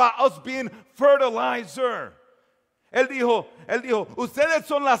talking about us being fertilizer. Él dijo, ustedes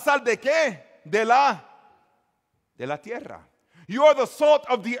son la sal de qué? De la tierra. You are the salt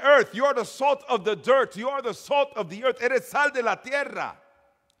of the earth. You are the salt of the dirt. You are the salt of the earth. Eres sal de la tierra.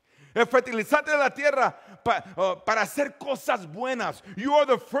 El fertilizante de la tierra para hacer cosas buenas. You are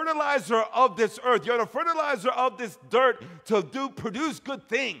the fertilizer of this earth. You are the fertilizer of this dirt to produce good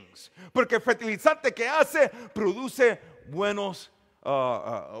things. Porque el fertilizante que hace produce buenas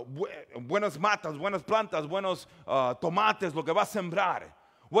matas, buenas plantas, buenos tomates, lo que va a sembrar.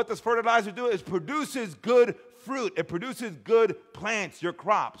 What does fertilizer do? It produces good fruit. It produces good plants, your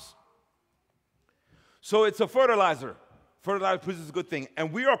crops. So it's a fertilizer. Fertilizer produces a good thing.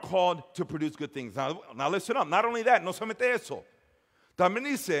 And we are called to produce good things. Now listen up. Not only that, no solamente eso. También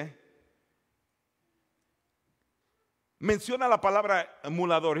dice, menciona la palabra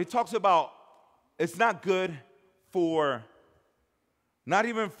emulador. He talks about it's not good for, not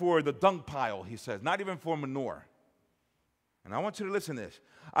even for the dung pile, he says. Not even for manure. And I want you to listen to this.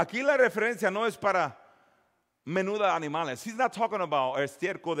 Aquí la referencia no es para menuda animales. He's not talking about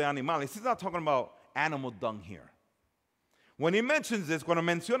estiércol de animales. He's not talking about animal dung here. When he mentions this, cuando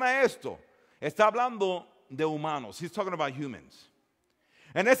menciona esto, está hablando de humanos. He's talking about humans.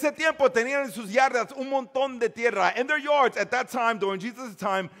 En ese tiempo tenían en sus yardas un montón de tierra. In their yards at that time, during Jesus'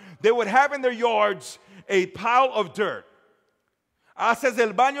 time, they would have in their yards a pile of dirt. Haces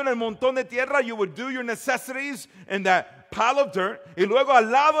el baño en el montón de tierra, you would do your necessities in that pile of dirt. Y luego al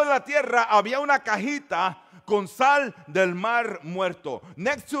lado de la tierra había una cajita con sal del mar muerto.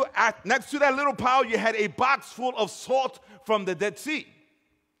 Next to that little pile, you had a box full of salt from the Dead Sea.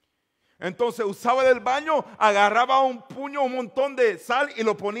 Entonces usaba del baño, agarraba un puño, un montón de sal y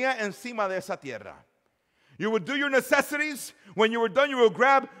lo ponía encima de esa tierra. You would do your necessities. When you were done, you would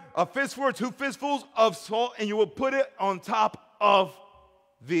grab a fistful or 2 fistfuls of salt and you would put it on top of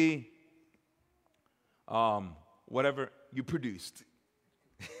the whatever you produced.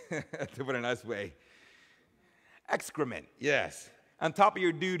 To put it a nice way. Excrement, yes. On top of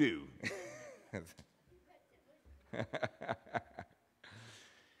your doo-doo.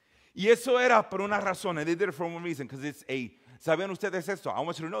 Y eso era por una razón. And they did it for one reason. Because it's a, ¿saben ustedes esto? I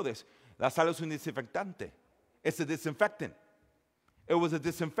want you to know this. La sal es un desinfectante. It's a disinfectant. It was a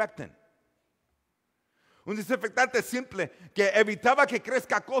disinfectant. Un desinfectante simple que evitaba que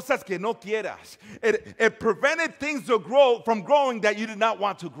crezca cosas que no quieras. It prevented things from growing that you did not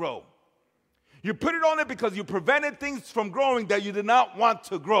want to grow. You put it on it because you prevented things from growing that you did not want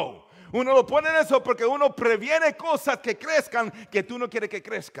to grow. Uno lo pone en eso porque uno previene cosas que crezcan que tú no quieres que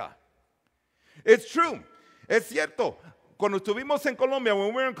crezca. It's true. Es cierto. Cuando estuvimos en Colombia, when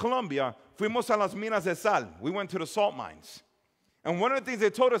we were in Colombia, fuimos a las minas de sal. We went to the salt mines. And one of the things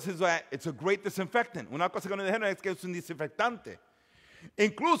they told us is that it's a great disinfectant. Una cosa que nos dijeron es que es un desinfectante.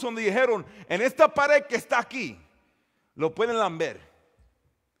 Incluso nos dijeron, en esta pared que está aquí, lo pueden lamber.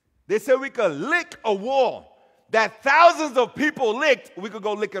 They said we could lick a wall that thousands of people licked. We could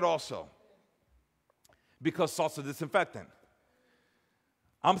go lick it also. Because salt's a disinfectant.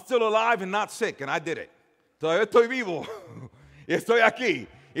 I'm still alive and not sick, and I did it. Todavía estoy vivo. Y estoy aquí.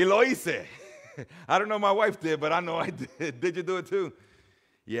 Y lo hice. I don't know my wife did, but I know I did. Did you do it too?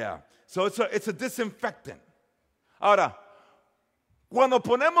 Yeah. So it's a disinfectant. Ahora, cuando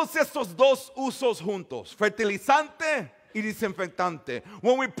ponemos estos dos usos juntos, fertilizante y desinfectante,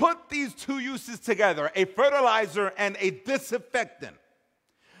 when we put these two uses together, a fertilizer and a disinfectant,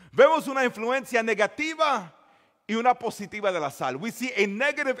 vemos una influencia negativa y una positiva de la sal. We see a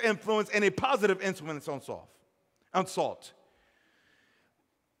negative influence and a positive influence on salt.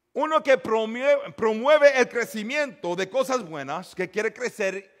 Uno que promueve el crecimiento de cosas buenas, que quiere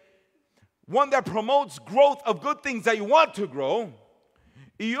crecer, one that promotes growth of good things that you want to grow,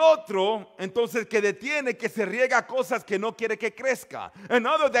 y otro, entonces, que detiene, que se riega cosas que no quiere que crezca.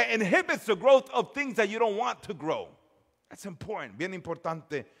 Another that inhibits the growth of things that you don't want to grow. That's important, bien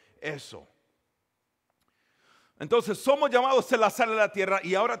importante eso. Entonces, somos llamados a ser la sal de la tierra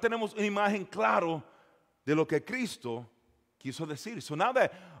y ahora tenemos una imagen claro de lo que Cristo quiso decir. So now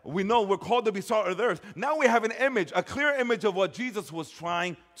that we know we're called to be salt of the earth, now we have an image, a clear image of what Jesus was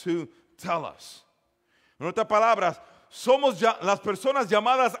trying to tell us. En otras palabras, somos las personas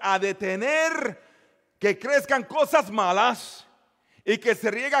llamadas a detener que crezcan cosas malas y que se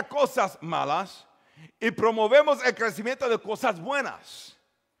riega cosas malas y promovemos el crecimiento de cosas buenas.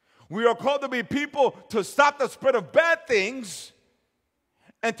 We are called to be people to stop the spread of bad things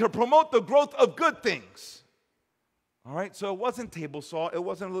and to promote the growth of good things. All right, so it wasn't table salt, it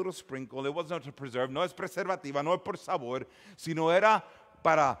wasn't a little sprinkle, it wasn't to preserve, no es preservativa, no es por sabor, sino era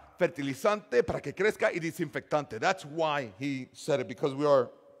para fertilizante, para que crezca y desinfectante. That's why he said it, because we are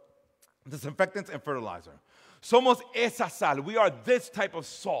disinfectants and fertilizer. Somos esa sal. We are this type of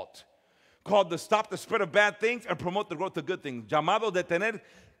salt called to stop the spread of bad things and promote the growth of good things. Llamado de tener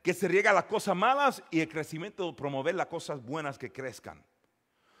que se riega las cosas malas y el crecimiento de promover las cosas buenas que crezcan.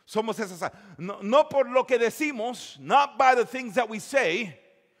 Somos esa sal. No por lo que decimos, not by the things that we say,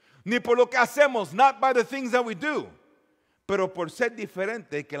 ni por lo que hacemos, not by the things that we do, pero por ser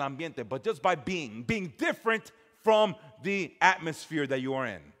diferente que el ambiente, but just by being different from the atmosphere that you are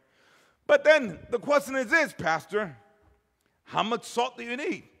in. But then the question is this, Pastor, how much salt do you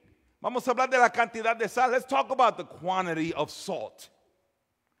need? Vamos a hablar de la cantidad de sal. Let's talk about the quantity of salt.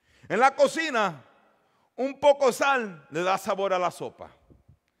 En la cocina, un poco sal le da sabor a la sopa.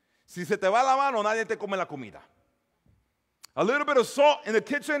 Si se te va la mano, nadie te come la comida. A little bit of salt in the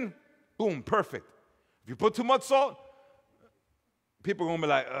kitchen, boom, perfect. If you put too much salt, people are going to be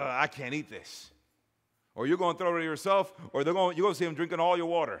like, I can't eat this. Or you're going to throw it yourself, or you're going to see them drinking all your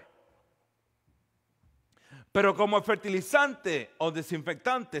water. Pero como fertilizante o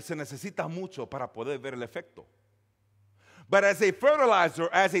desinfectante se necesita mucho para poder ver el efecto. But as a fertilizer,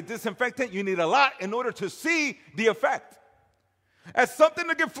 as a disinfectant, you need a lot in order to see the effect. As something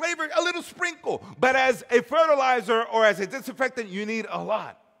to give flavor, a little sprinkle. But as a fertilizer or as a disinfectant, you need a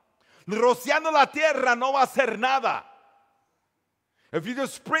lot. Rociando la tierra no va a hacer nada. If you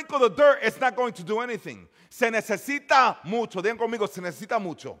just sprinkle the dirt, it's not going to do anything. Se necesita mucho. Digan conmigo, se necesita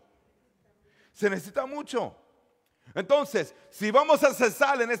mucho. Se necesita mucho. Entonces, si vamos a ser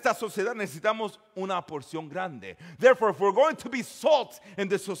sal en esta sociedad, necesitamos una porción grande. Therefore, if we're going to be salt in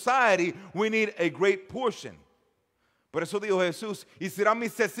this society, we need a great portion. Por eso dijo Jesús, y serán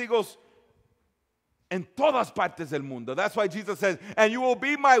mis testigos en todas partes del mundo. That's why Jesus says, and you will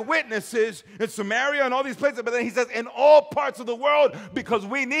be my witnesses in Samaria and all these places. But then he says, in all parts of the world, because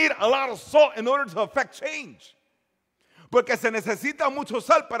we need a lot of salt in order to affect change. Porque se necesita mucho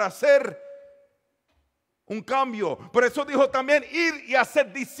sal para hacer un cambio. Por eso dijo también ir y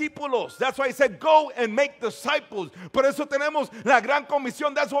hacer discípulos. That's why he said go and make disciples. Por eso tenemos la gran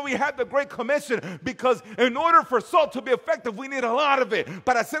comisión. That's why we have the Great Commission. Because in order for salt to be effective, we need a lot of it.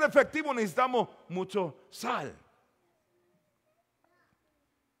 Para ser efectivo necesitamos mucho sal.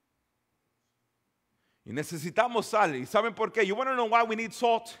 Y necesitamos sal. ¿Y saben por qué? You want to know why we need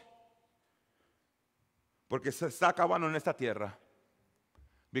salt? Porque se está acabando en esta tierra.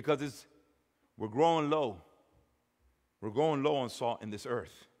 Because we're growing low. We're going low on salt in this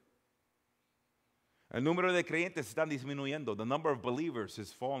earth. El número de creyentes está disminuyendo. The number of believers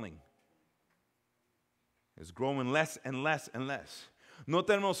is falling. It's growing less and less and less. No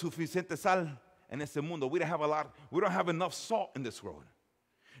tenemos suficiente sal en este mundo. We don't have a lot. We don't have enough salt in this world.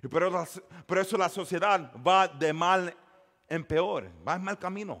 Y por eso la sociedad va de mal en peor. Va en mal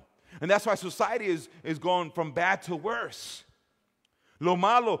camino. And that's why society is going from bad to worse. Lo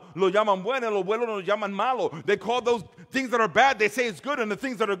malo lo llaman bueno, lo bueno lo llaman malo. They call those things that are bad, they say it's good, and the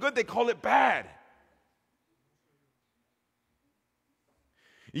things that are good, they call it bad.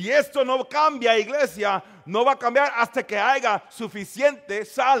 Y esto no cambia, iglesia, no va a cambiar hasta que haya suficiente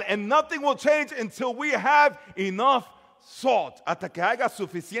sal. And nothing will change until we have enough salt. Hasta que haya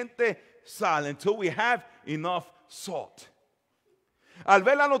suficiente sal, until we have enough salt. Al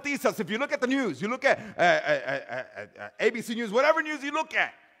ver las noticias, if you look at the news, you look at ABC News, whatever news you look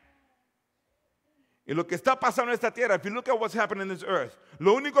at, y lo que está pasando en esta tierra, if you look at what's happening in this earth,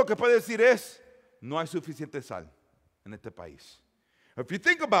 lo único que puede decir es, no hay suficiente sal en este país. If you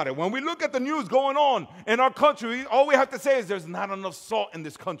think about it, when we look at the news going on in our country, all we have to say is there's not enough salt in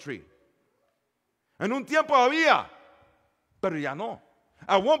this country. En un tiempo había, pero ya no.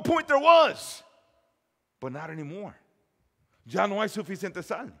 At one point there was, but not anymore. Ya no hay suficiente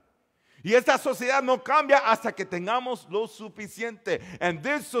sal. Y esta sociedad no cambia hasta que tengamos lo suficiente. And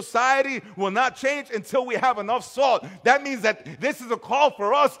this society will not change until we have enough salt. That means that this is a call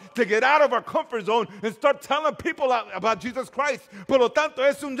for us to get out of our comfort zone and start telling people about Jesus Christ. Por lo tanto,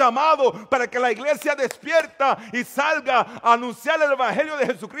 es un llamado para que la iglesia despierta y salga a anunciar el evangelio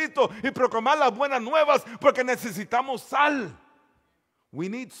de Jesucristo y proclamar las buenas nuevas, porque necesitamos sal. We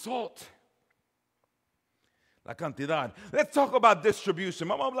need salt. La cantidad. Let's talk about distribution.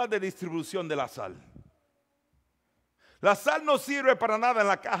 Vamos a hablar de distribución de la sal. La sal no sirve para nada en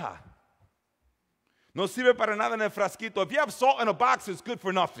la caja. No sirve para nada en el frasquito. If you have salt in a box, it's good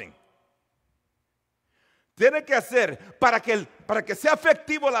for nothing. Tiene que hacer, para que sea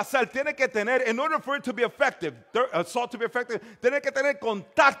efectivo la sal, tiene que tener, in order for it to be effective, salt to be effective, tiene que tener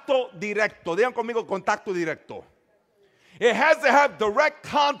contacto directo. Digan conmigo, contacto directo. It has to have direct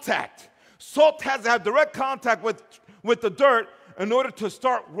contact. Salt has to have direct contact with the dirt in order to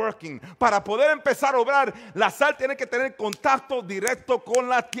start working. Para poder empezar a obrar, la sal tiene que tener contacto directo con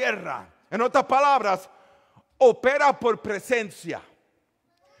la tierra. En otras palabras, opera por presencia.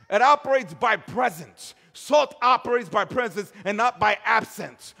 It operates by presence. Salt operates by presence and not by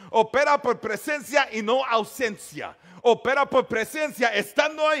absence. Opera por presencia y no ausencia. Opera por presencia,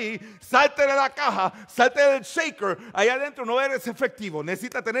 estando ahí, salte de la caja, salte del shaker, allá adentro no eres efectivo,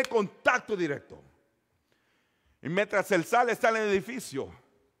 necesita tener contacto directo. Y mientras el sal está en el edificio,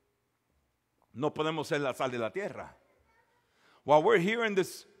 no podemos ser la sal de la tierra. While we're here in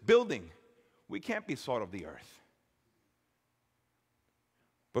this building, we can't be salt of the earth.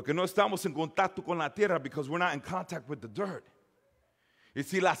 Porque no estamos en contacto con la tierra, because we're not in contact with the dirt. Y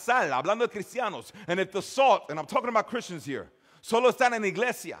si la sal, hablando de cristianos, and if the salt, and I'm talking about Christians here, solo están en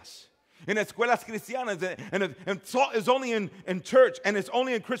iglesias, en escuelas cristianas, and salt is only in church, and it's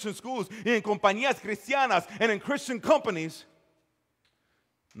only in Christian schools, y en compañías cristianas, and in Christian companies,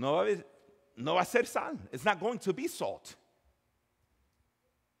 no va a ser sal. It's not going to be salt.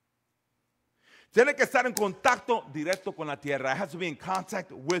 Tiene que estar en contacto directo con la tierra. It has to be in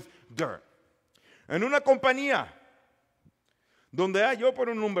contact with dirt. En una compañía donde hay, yo por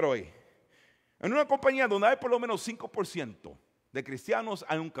un número ahí, en una compañía donde hay por lo menos 5% de cristianos,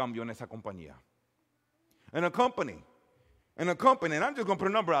 hay un cambio en esa compañía. In a company, and I'm just going to put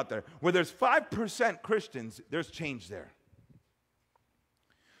a number out there, where there's 5% Christians, there's change there.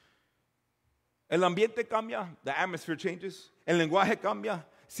 El ambiente cambia, the atmosphere changes, el lenguaje cambia.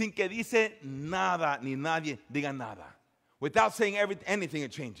 sin que dice nada ni nadie diga nada. Without saying anything,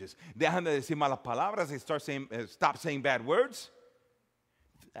 it changes. Dejan de decir malas palabras. They stop saying bad words.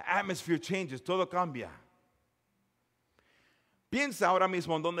 The atmosphere changes. Todo cambia. Piensa ahora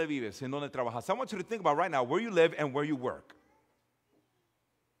mismo en dónde vives, en dónde trabajas. I want you to think about right now where you live and where you work.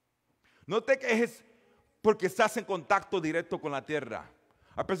 No te quejes porque estás en contacto directo con la tierra.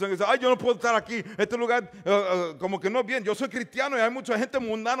 Hay personas que dicen, ay, yo no puedo estar aquí, este lugar como que no es bien. Yo soy cristiano y hay mucha gente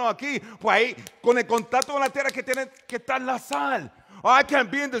mundana aquí. Pues ahí, con el contacto con la tierra que tiene que estar la sal. Oh, I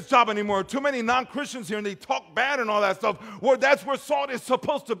can't be in this job anymore. Too many non-Christians here and they talk bad and all that stuff. Well, that's where salt is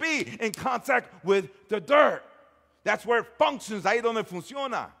supposed to be, in contact with the dirt. That's where it functions, ahí donde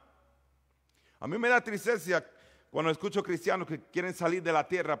funciona. A mí me da tristeza cuando escucho cristianos que quieren salir de la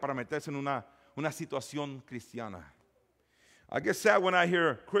tierra para meterse en una situación cristiana. I get sad when I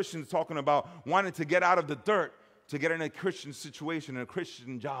hear Christians talking about wanting to get out of the dirt to get in a Christian situation, in a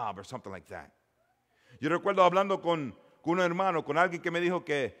Christian job or something like that. Yo recuerdo hablando con un hermano, con alguien que me dijo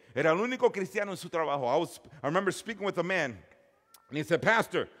que era el único cristiano en su trabajo. I remember speaking with a man, and he said,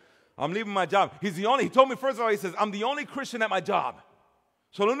 Pastor, I'm leaving my job. He told me first of all, he says, I'm the only Christian at my job.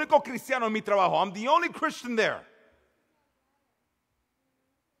 Soy el único cristiano en mi trabajo. I'm the only Christian there.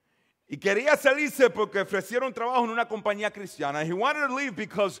 Y quería salirse porque ofrecieron trabajo en una compañía cristiana. He wanted to leave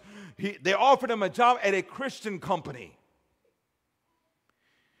because they offered him a job at a Christian company.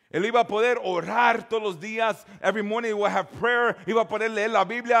 Él iba a poder orar todos los días. Every morning he would have prayer. Iba a poder leer la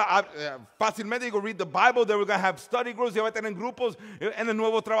Biblia. Fácilmente he would read the Bible. They were going to have study groups. Iba a tener grupos en el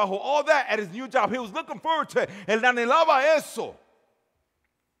nuevo trabajo. All that at his new job. He was looking forward to it. Él anhelaba eso.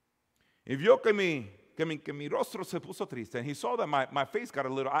 Y vio que mi rostro se puso triste. And he saw that my face got a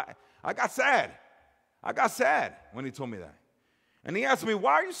little... I got sad. I got sad when he told me that. And he asked me,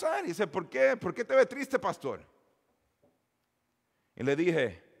 why are you sad? He said, ¿Por qué te ves triste, pastor? Y le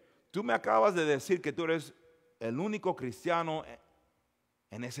dije, tú me acabas de decir que tú eres el único cristiano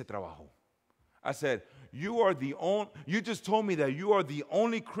en ese trabajo. I said, you just told me that you are the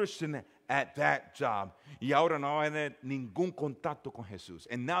only Christian at that job. Y ahora no hay ningún contacto con Jesús.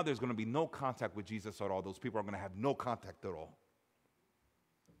 And now there's going to be no contact with Jesus at all. Those people are going to have no contact at all.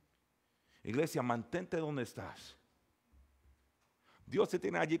 Iglesia, mantente donde estás. Dios te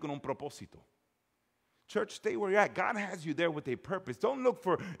tiene allí con un propósito. Church, stay where you're at. God has you there with a purpose. Don't look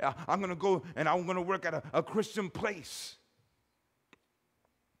for, I'm going to go and I'm going to work at a Christian place.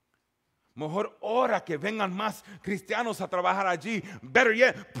 Mejor ora que vengan más cristianos a trabajar allí. Better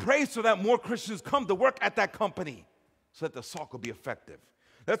yet, pray so that more Christians come to work at that company so that the salt could be effective.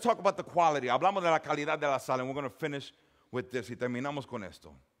 Let's talk about the quality. Hablamos de la calidad de la sal, and we're going to finish with this y terminamos con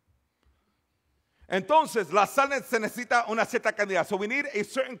esto. Entonces, la sal se necesita una cierta cantidad. So we need a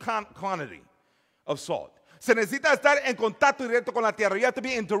certain quantity of salt. Se necesita estar en contacto directo con la tierra. You have to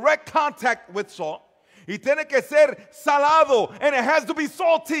be in direct contact with salt. Y tiene que ser salado. And it has to be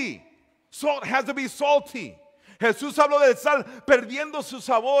salty. Salt has to be salty. Jesús habló del sal perdiendo su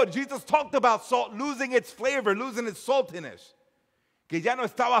sabor. Jesus talked about salt losing its flavor, losing its saltiness. Que ya no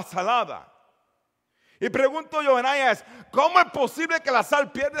estaba salada. Y pregunto yo, and I ask, ¿cómo es posible que la sal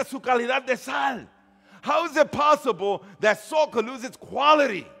pierda su calidad de sal? How is it possible that salt could lose its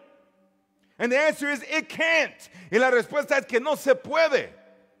quality? And the answer is, it can't. Y la respuesta es que no se puede.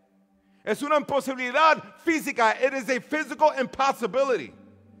 Es una imposibilidad física. It is a physical impossibility.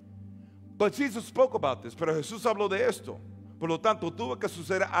 But Jesus spoke about this. Pero Jesús habló de esto. Por lo tanto, tuvo que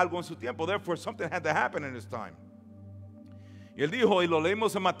suceder algo en su tiempo. Therefore, something had to happen in his time. Y él dijo, y lo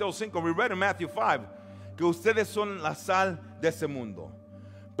leímos en Mateo 5, we read in Matthew 5, que ustedes son la sal de ese mundo.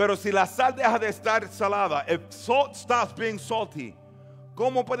 Pero si la sal deja de estar salada, if salt stops being salty,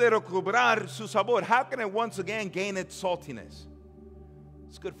 ¿cómo puede recobrar su sabor? How can it once again gain its saltiness?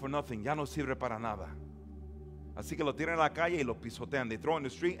 It's good for nothing. Ya no sirve para nada. Así que lo tiran a la calle y lo pisotean. They throw it in the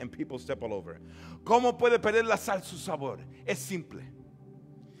street and people step all over it. ¿Cómo puede perder la sal su sabor? Es simple.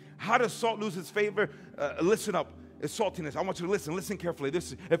 How does salt lose its flavor? Listen up. It's saltiness. I want you to listen. Listen carefully.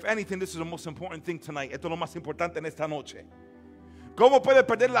 If anything, this is the most important thing tonight. Esto es lo más importante en esta noche. ¿Cómo puede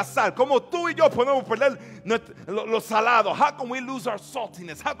perder la sal? ¿Cómo tú y yo podemos perder lo salado? How can we lose our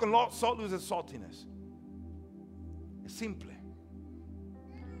saltiness? How can salt lose its saltiness? Es simple.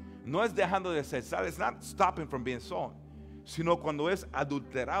 No es dejando de ser sal. It's not stopping from being salt. Sino cuando es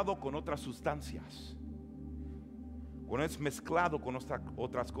adulterado con otras sustancias. Cuando es mezclado con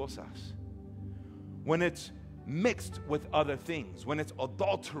otras cosas. When it's mixed with other things. When it's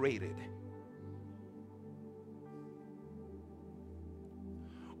adulterated.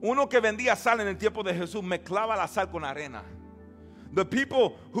 Uno que vendía sal en el tiempo de Jesús mezclaba la sal con arena. The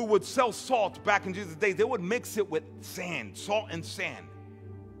people who would sell salt back in Jesus' days, they would mix it with sand, salt and sand.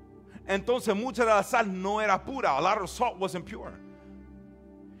 entonces mucha de la sal no era pura. A lot of salt wasn't pure.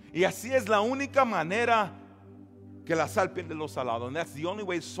 Y así es la única manera que la sal pierde lo salado. And that's the only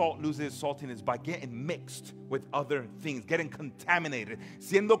way salt loses saltiness, by getting mixed with other things, getting contaminated,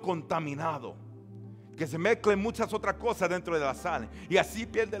 siendo contaminado. Que se mezclen muchas otras cosas dentro de la sal. Y así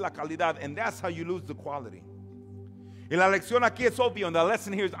pierde la calidad. And that's how you lose the quality. Y la lección aquí es obvio. And the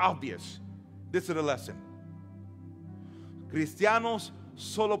lesson here is obvious. This is the lesson. Cristianos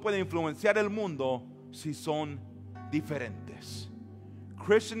solo pueden influenciar el mundo si son diferentes.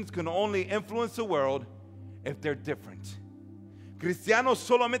 Christians can only influence the world if they're different. Cristianos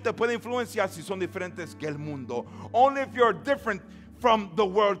solamente pueden influenciar si son diferentes que el mundo. Only if you're different from the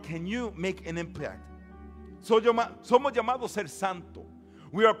world can you make an impact. Somos llamados a ser santos.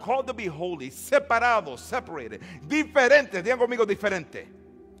 We are called to be holy, separados, separated, diferentes. Digan conmigo, diferente.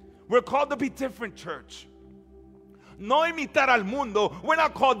 We're called to be different, church. No imitar al mundo. We're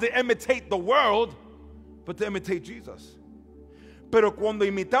not called to imitate the world, but to imitate Jesus. Pero cuando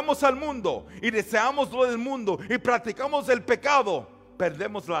imitamos al mundo y deseamos lo del mundo y practicamos el pecado,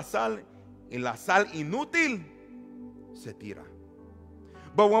 perdemos la sal, y la sal inútil se tira.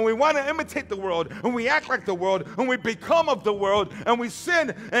 But when we want to imitate the world, and we act like the world, and we become of the world, and we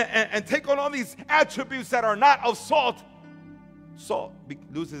sin and take on all these attributes that are not of salt, salt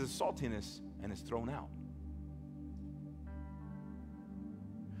loses its saltiness and is thrown out.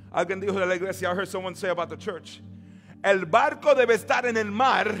 Alguien dijo de la iglesia, I heard someone say about the church, el barco debe estar en el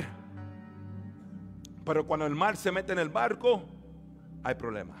mar, pero cuando el mar se mete en el barco, hay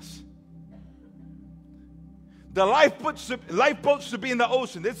problemas. The lifeboat should be in the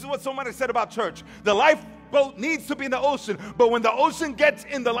ocean. This is what somebody said about church. The lifeboat needs to be in the ocean, but when the ocean gets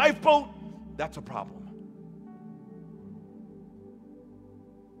in the lifeboat, that's a problem.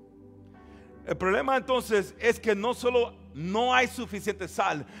 El problema entonces es que no solo no hay suficiente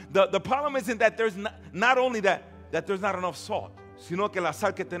sal. The problem isn't that there's not only that there's not enough salt, sino que la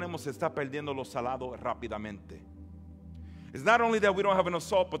sal que tenemos está perdiendo lo salado rápidamente. It's not only that we don't have enough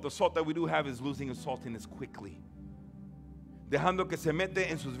salt, but the salt that we do have is losing its saltiness quickly, dejando que se mete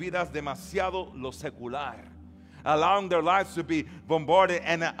en sus vidas demasiado lo secular, allowing their lives to be bombarded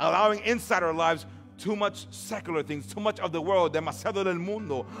and allowing inside our lives too much secular things, too much of the world, demasiado del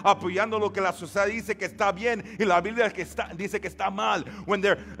mundo, apoyando lo que la sociedad dice que está bien y la Biblia dice que está mal. When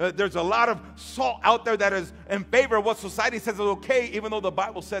there's a lot of salt out there that is in favor of what society says is okay, even though the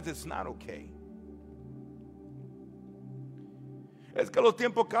Bible says it's not okay. Es que los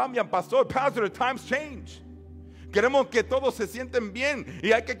tiempos cambian, pastor. Pastor, the times change. Queremos que todos se sienten bien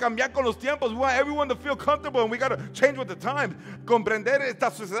y hay que cambiar con los tiempos. We want everyone to feel comfortable and we got to change with the times. Comprender esta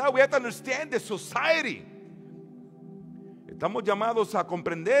sociedad. We have to understand the society. Estamos llamados a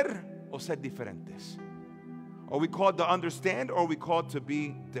comprender o ser diferentes. Are we called to understand or are we called to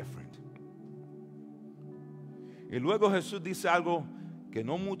be different? Y luego Jesús dice algo que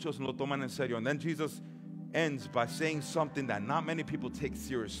no muchos lo toman en serio. And then Jesus ends by saying something that not many people take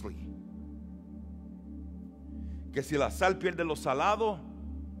seriously. Que si la sal pierde lo salado,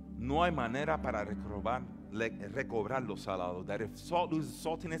 no hay manera para recobrar lo salado. That if salt loses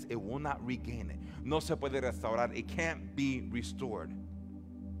saltiness, it will not regain it. No se puede restaurar. It can't be restored.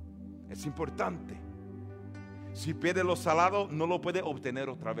 Es importante. Si pierde lo salado, no lo puede obtener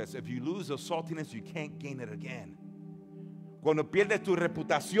otra vez. If you lose the saltiness, you can't gain it again. Cuando pierdes tu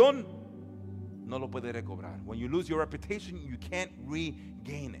reputación, no lo puede recobrar. When you lose your reputation, you can't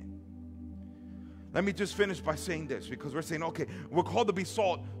regain it. Let me just finish by saying this, because we're saying, okay, we're called to be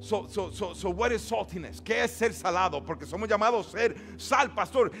salt. So what is saltiness? ¿Qué es ser salado? Porque somos llamados a ser sal,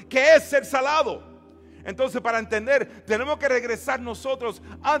 pastor. ¿Qué es ser salado? Entonces, para entender, tenemos que regresar nosotros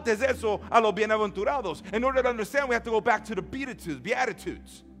antes de eso a los bienaventurados. In order to understand, we have to go back to the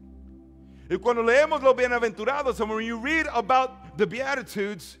Beatitudes. Y cuando leemos los bienaventurados, and when you read about the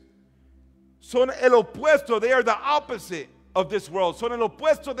Beatitudes, son el opuesto. They are the opposite of this world. Son el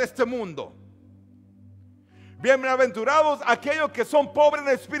opuesto de este mundo. Bienaventurados aquellos que son pobres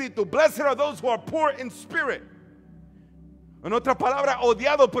en espíritu. Blessed are those who are poor in spirit. En otra palabra,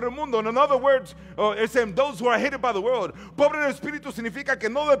 odiados por el mundo. In other words, it's saying those who are hated by the world. Pobre en espíritu significa que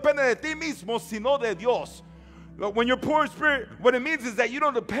no depende de ti mismo, sino de Dios. When you're poor in spirit, what it means is that you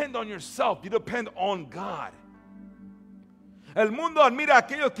don't depend on yourself. You depend on God. El mundo admira a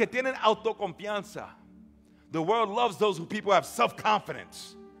aquellos que tienen autoconfianza. The world loves those who people have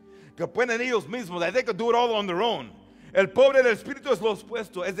self-confidence. Que pueden ellos mismos, that they can do it all on their own. El pobre del espíritu es lo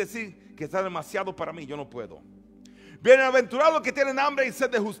opuesto, es decir, que está demasiado para mí, yo no puedo. Bienaventurados que tienen hambre y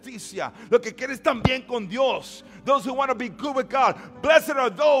sed de justicia, los que quieren estar bien con Dios, those who want to be good with God. Blessed are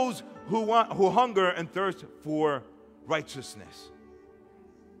those who hunger and thirst for righteousness.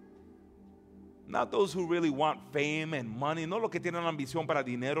 Not those who really want fame and money. No los que tienen ambición para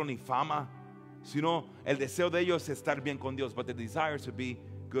dinero ni fama, sino el deseo de ellos es estar bien con Dios. But the desire to be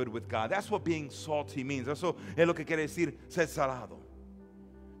good with God. That's what being salty means. Eso es lo que quiere decir ser salado.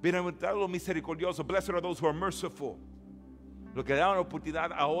 Bienaventurados los misericordiosos. Blessed are those who are merciful. Los que dan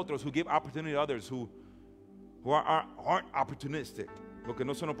oportunidad a otros. Who give opportunity to others. Who aren't opportunistic. Los que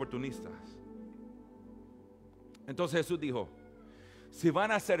no son oportunistas. Entonces Jesús dijo, si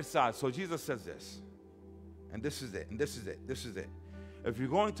van a ser sal, so Jesus says this, and this is it, and this is it, this is it. If you're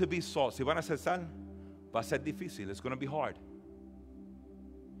going to be salt, si van a ser sal, va a ser difícil, it's going to be hard.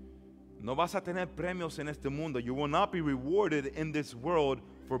 No vas a tener premios en este mundo. You will not be rewarded in this world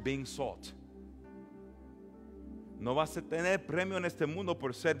for being salt. No vas a tener premio en este mundo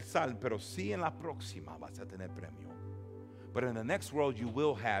por ser sal, pero sí en la próxima vas a tener premio. But in the next world you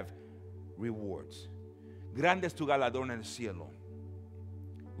will have rewards. Grande es tu galardón en el cielo.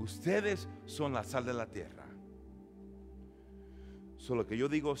 Ustedes son la sal de la tierra. So lo que yo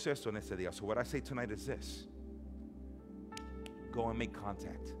digo es esto en este día. So what I say tonight is this. Go and make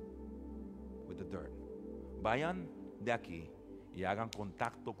contact with the dirt. Vayan de aquí y hagan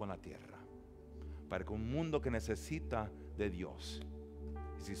contacto con la tierra. Para que un mundo que necesita de Dios.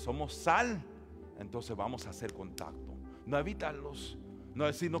 Y si somos sal, entonces vamos a hacer contacto. No evitarlos. No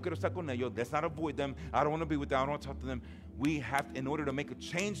decir, no quiero estar con ellos. Let's not avoid them. I don't want to be with them. I don't want to talk to them. We have, in order to make a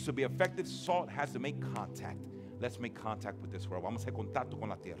change, to be effective, salt has to make contact. Let's make contact with this world. Vamos a hacer contacto con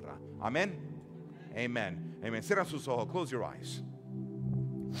la tierra. Amen? Amen. Amen. Cierran sus ojos. Close your eyes.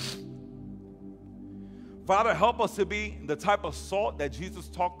 Father, help us to be the type of salt that Jesus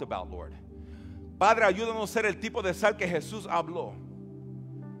talked about, Lord. Padre, ayúdanos a ser el tipo de sal que Jesús habló.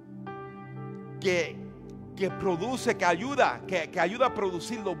 Que produce, que ayuda a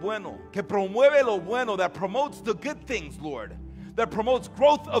producir lo bueno, que promueve lo bueno, that promotes the good things, Lord, that promotes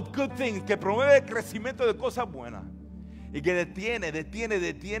growth of good things, que promueve el crecimiento de cosas buenas y que detiene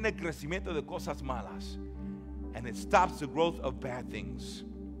el crecimiento de cosas malas, and it stops the growth of bad things.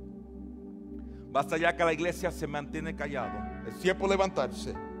 Basta ya que la iglesia se mantiene callado. Es tiempo de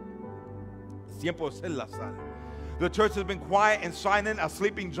levantarse. Es tiempo de ser la sal. The church has been quiet and silent, a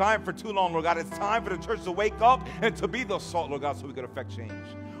sleeping giant for too long, Lord God. It's time for the church to wake up and to be the salt, Lord God, so we can affect change.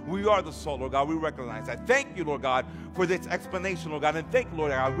 We are the salt, Lord God. We recognize that. Thank you, Lord God, for this explanation, Lord God. And thank you,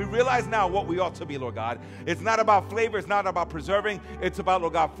 Lord God. We realize now what we ought to be, Lord God. It's not about flavor. It's not about preserving. It's about,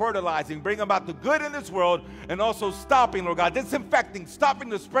 Lord God, fertilizing, bringing about the good in this world, and also stopping, Lord God, disinfecting, stopping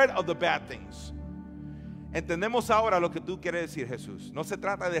the spread of the bad things. Entendemos ahora lo que tú quieres decir, Jesús. No se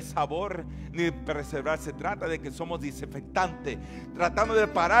trata de sabor ni de preservar, se trata de que somos desinfectantes, tratando de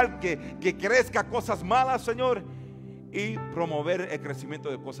parar que crezca cosas malas, Señor, y promover el crecimiento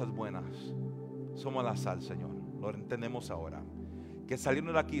de cosas buenas. Somos la sal, Señor. Lo entendemos ahora. Que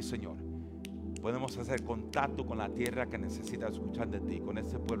saliendo de aquí, Señor, podemos hacer contacto con la tierra que necesita escuchar de ti, con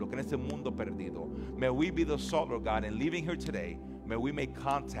este pueblo, con este mundo perdido. May we be the salt, Lord God, and leaving here today, may we make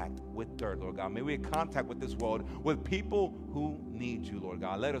contact with dirt, Lord God. May we make contact with this world, with people who need you, Lord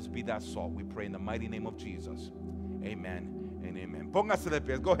God. Let us be that salt, we pray in the mighty name of Jesus. Amen and amen. Póngase de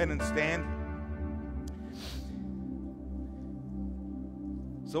pie. Go ahead and stand.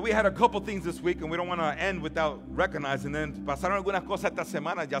 So we had a couple things this week, and we don't want to end without recognizing them. Pasaron algunas cosas esta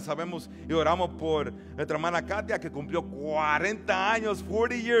semana. Ya sabemos y oramos por nuestra hermana Katia, que cumplió 40 años,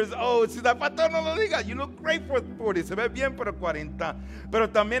 40 years old. Si la pastor no lo diga, you look great for 40. Se ve bien por 40. Pero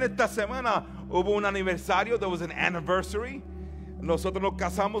también esta semana hubo un aniversario. There was an anniversary. Nosotros nos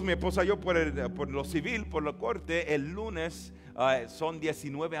casamos, mi esposa y yo, por lo civil, por lo corte. El lunes son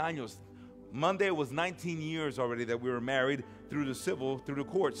 19 años. Monday was 19 years already that we were married through the civil, through the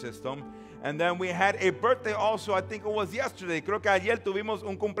court system. And then we had a birthday also, I think it was yesterday. Creo que ayer tuvimos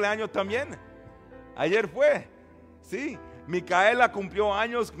un cumpleaños también. Ayer fue. Sí. Micaela cumplió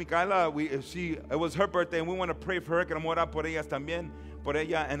años. Micaela, it was her birthday, and we want to pray for her. Queremos orar por ellas también. Por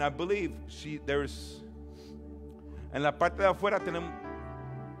ella. And I believe en la parte de afuera tenemos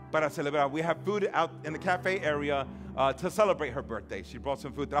para celebrar. We have food out in the cafe area to celebrate her birthday. She brought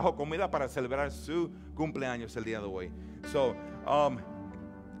some food. Trajo comida para celebrar su cumpleaños el día de hoy. So,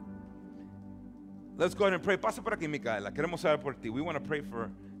 let's go ahead and pray. Pasa por aquí, Micaela. Queremos orar por ti. We want to pray for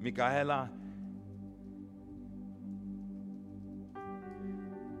Micaela.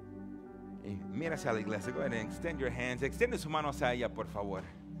 Y mira hacia la iglesia. Go ahead and extend your hands. Extiende su mano hacia ella, por favor.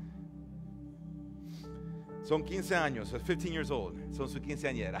 Son 15 años. So 15 years old. Son su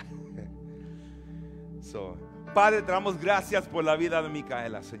quinceañera. So, Padre, te damos gracias por la vida de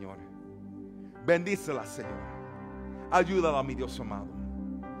Micaela, Señor. Bendícela, Señor. Ayúdala, mi Dios amado.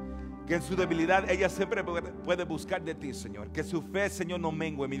 Que en su debilidad ella siempre puede buscar de ti, Señor. Que su fe, Señor, no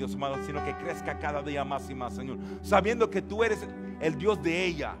mengue, mi Dios amado, sino que crezca cada día más y más, Señor. Sabiendo que tú eres el Dios de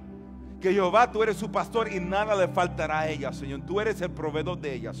ella. Que Jehová, tú eres su pastor y nada le faltará a ella, Señor. Tú eres el proveedor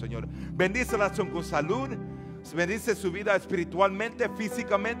de ella, Señor. Bendice la nación con salud. Bendice su vida espiritualmente,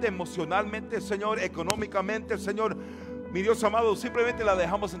 físicamente, emocionalmente, Señor, económicamente, Señor. Mi Dios amado, simplemente la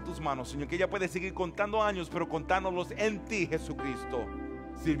dejamos en tus manos, Señor. Que ella puede seguir contando años, pero contándolos en ti, Jesucristo.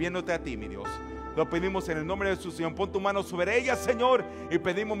 Sirviéndote a ti, mi Dios. Lo pedimos en el nombre de Jesús, Señor. Pon tu mano sobre ella, Señor. Y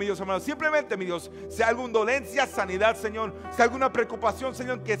pedimos, mi Dios amado, simplemente, mi Dios, si hay alguna dolencia, sanidad, Señor. Si hay alguna preocupación,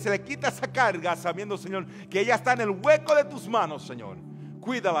 Señor, que se le quita esa carga, sabiendo, Señor, que ella está en el hueco de tus manos, Señor.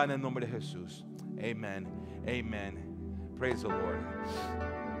 Cuídala en el nombre de Jesús. Amen. Amen. Praise the Lord.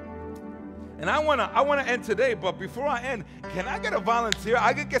 And I wanna end today, but before I end, can I get a volunteer?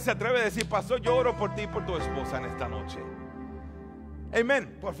 Alguien que se atreve a decir, pastor, yo oro por ti y por tu esposa en esta noche. Amen.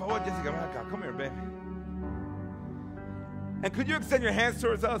 Por favor, Jessica, ven acá. Come here, baby. And could you extend your hands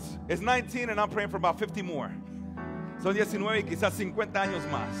towards us? It's 19 and I'm praying for about 50 more. Son 19 y quizás 50 años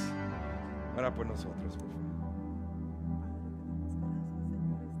más. Ora por nosotros, por favor.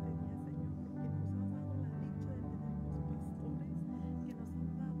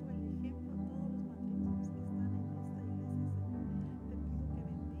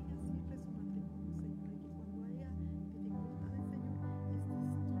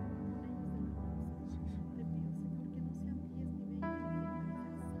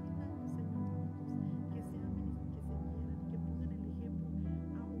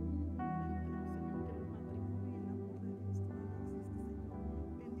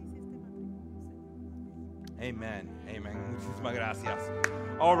 Amen, amen. Muchísimas gracias.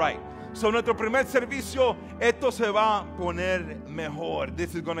 All right. So nuestro primer servicio, esto se va a poner mejor.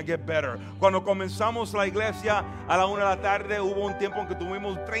 This is going to get better. Cuando comenzamos la iglesia a la 1 de la tarde, hubo un tiempo en que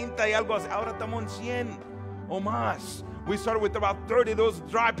tuvimos 30 y algo. Ahora estamos en 100 o más. We started with about 30. There was a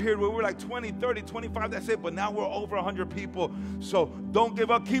dry period where we were like 20, 30, 25. That's it. But now we're over 100 people. So don't give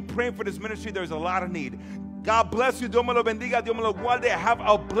up. Keep praying for this ministry. There's a lot of need. God bless you. Dios me lo bendiga. Dios me lo guarde. Have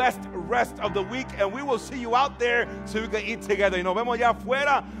a blessed rest of the week. And we will see you out there so we can eat together. Y nos vemos ya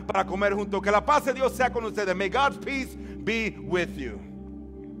afuera para comer juntos. Que la paz de Dios sea con ustedes. May God's peace be with you.